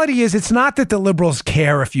reality is, it's not that the liberals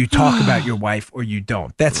care if you talk about your wife or you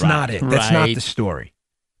don't. That's not it. That's not the story.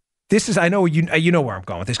 This is, I know you know where I'm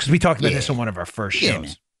going with this because we talked about this on one of our first shows.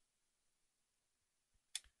 Man.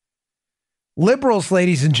 Liberals,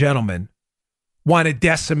 ladies and gentlemen, want to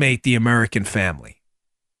decimate the American family.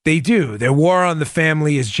 They do. Their war on the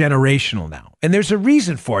family is generational now. And there's a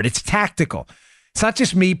reason for it. It's tactical. It's not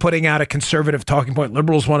just me putting out a conservative talking point.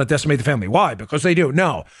 Liberals want to decimate the family. Why? Because they do.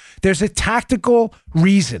 No. There's a tactical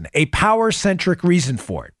reason, a power-centric reason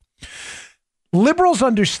for it. Liberals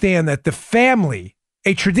understand that the family,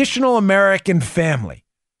 a traditional American family,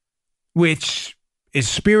 which is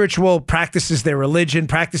spiritual, practices their religion,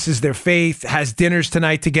 practices their faith, has dinners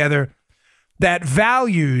tonight together, that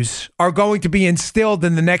values are going to be instilled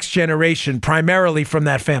in the next generation primarily from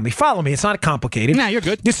that family. Follow me. It's not complicated. Nah, you're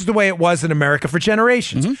good. This is the way it was in America for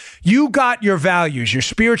generations. Mm-hmm. You got your values, your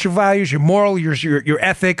spiritual values, your moral, your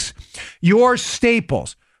ethics, your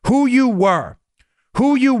staples, who you were,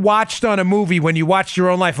 who you watched on a movie when you watched your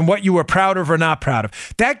own life and what you were proud of or not proud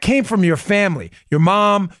of. That came from your family, your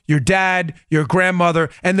mom, your dad, your grandmother,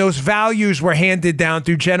 and those values were handed down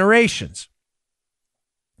through generations.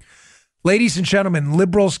 Ladies and gentlemen,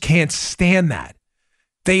 liberals can't stand that.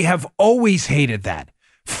 They have always hated that.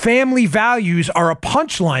 Family values are a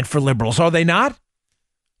punchline for liberals, are they not?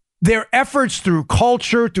 their efforts through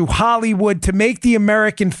culture, through Hollywood, to make the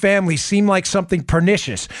American family seem like something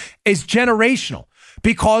pernicious is generational.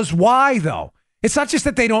 Because why, though? It's not just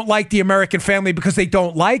that they don't like the American family because they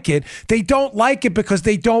don't like it. They don't like it because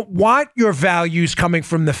they don't want your values coming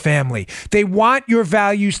from the family. They want your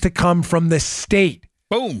values to come from the state.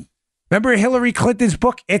 Boom. Remember Hillary Clinton's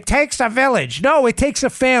book? It takes a village. No, it takes a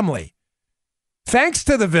family. Thanks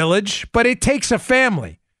to the village, but it takes a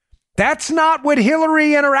family. That's not what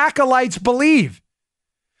Hillary and her acolytes believe.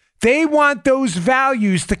 They want those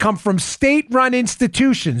values to come from state-run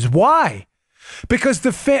institutions. Why? Because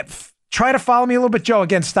try to follow me a little bit, Joe.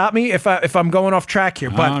 Again, stop me if I'm going off track here.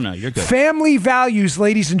 But no, you're good. Family values,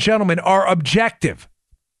 ladies and gentlemen, are objective,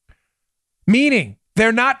 meaning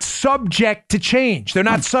they're not subject to change. They're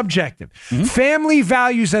not subjective. Mm-hmm. Family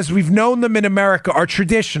values, as we've known them in America, are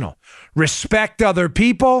traditional. Respect other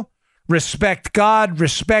people, respect God,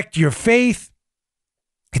 respect your faith.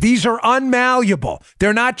 These are unmalleable.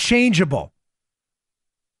 They're not changeable.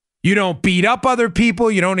 You don't beat up other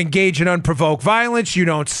people. You don't engage in unprovoked violence. You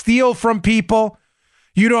don't steal from people.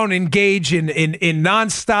 You don't engage in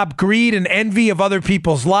nonstop greed and envy of other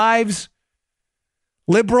people's lives.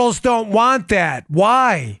 Liberals don't want that.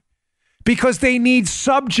 Why? Because they need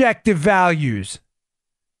subjective values.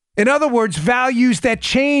 In other words, values that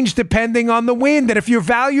change depending on the wind. That if your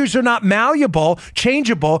values are not malleable,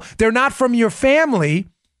 changeable, they're not from your family,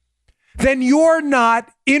 then you're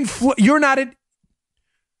not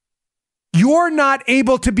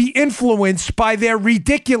able to be influenced by their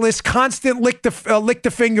ridiculous constant lick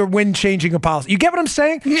the finger when changing a policy. You get what I'm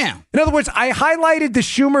saying? Yeah. In other words, I highlighted the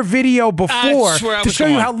Schumer video before to show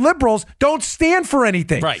you how liberals don't stand for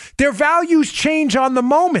anything. Right. Their values change on the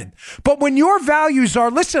moment. But when your values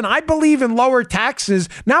are, listen, I believe in lower taxes,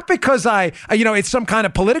 not because it's some kind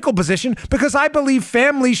of political position, because I believe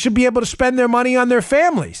families should be able to spend their money on their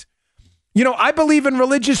families. I believe in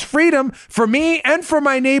religious freedom for me and for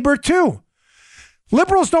my neighbor too.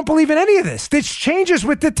 Liberals don't believe in any of this. This changes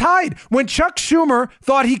with the tide. When Chuck Schumer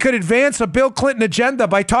thought he could advance a Bill Clinton agenda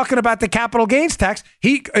by talking about the capital gains tax,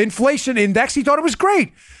 inflation index, he thought it was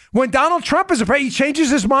great. When Donald Trump is he changes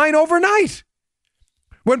his mind overnight.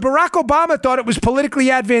 When Barack Obama thought it was politically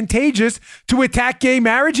advantageous to attack gay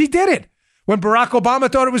marriage, he did it. When Barack Obama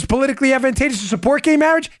thought it was politically advantageous to support gay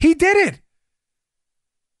marriage, he did it.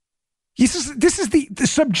 This is the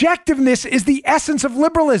subjectiveness is the essence of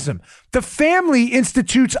liberalism. The family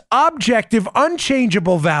institutes objective,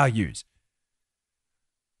 unchangeable values.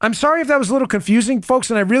 I'm sorry if that was a little confusing,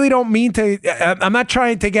 folks, and I really don't mean to. I'm not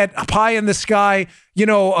trying to get pie in the sky,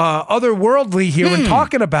 otherworldly here when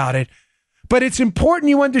talking about it. But it's important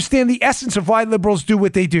you understand the essence of why liberals do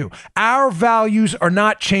what they do. Our values are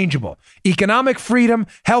not changeable. Economic freedom,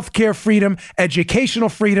 healthcare freedom, educational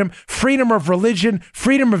freedom, freedom of religion,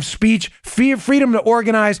 freedom of speech, freedom to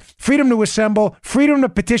organize, freedom to assemble, freedom to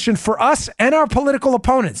petition for us and our political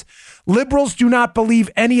opponents. Liberals do not believe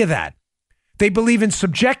any of that. They believe in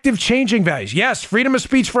subjective changing values. Yes, freedom of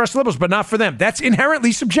speech for us liberals, but not for them. That's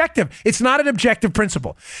inherently subjective. It's not an objective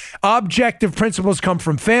principle. Objective principles come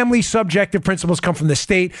from family. Subjective principles come from the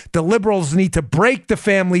state. The liberals need to break the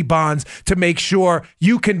family bonds to make sure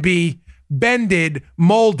you can be bended,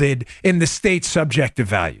 molded in the state's subjective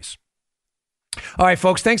values. All right,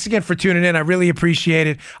 folks, thanks again for tuning in. I really appreciate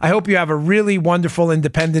it. I hope you have a really wonderful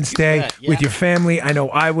Independence Day with your family. I know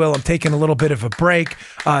I will. I'm taking a little bit of a break.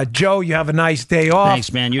 Joe, you have a nice day off.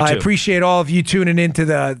 Thanks, man. You too. I appreciate all of you tuning into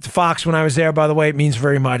the Fox when I was there, by the way. It means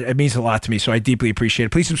very much. It means a lot to me, so I deeply appreciate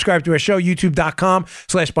it. Please subscribe to our show,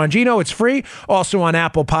 youtube.com/Bongino. It's free. Also on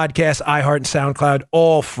Apple Podcasts, iHeart, and SoundCloud,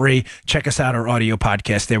 all free. Check us out, our audio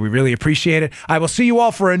podcast there. We really appreciate it. I will see you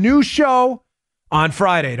all for a new show on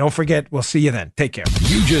Friday. Don't forget, we'll see you then. Take care.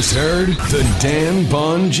 You just heard The Dan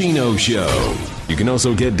Bongino Show. You can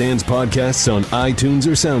also get Dan's podcasts on iTunes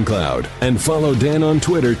or SoundCloud. And follow Dan on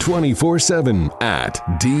Twitter 24/7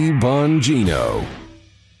 @DBongino.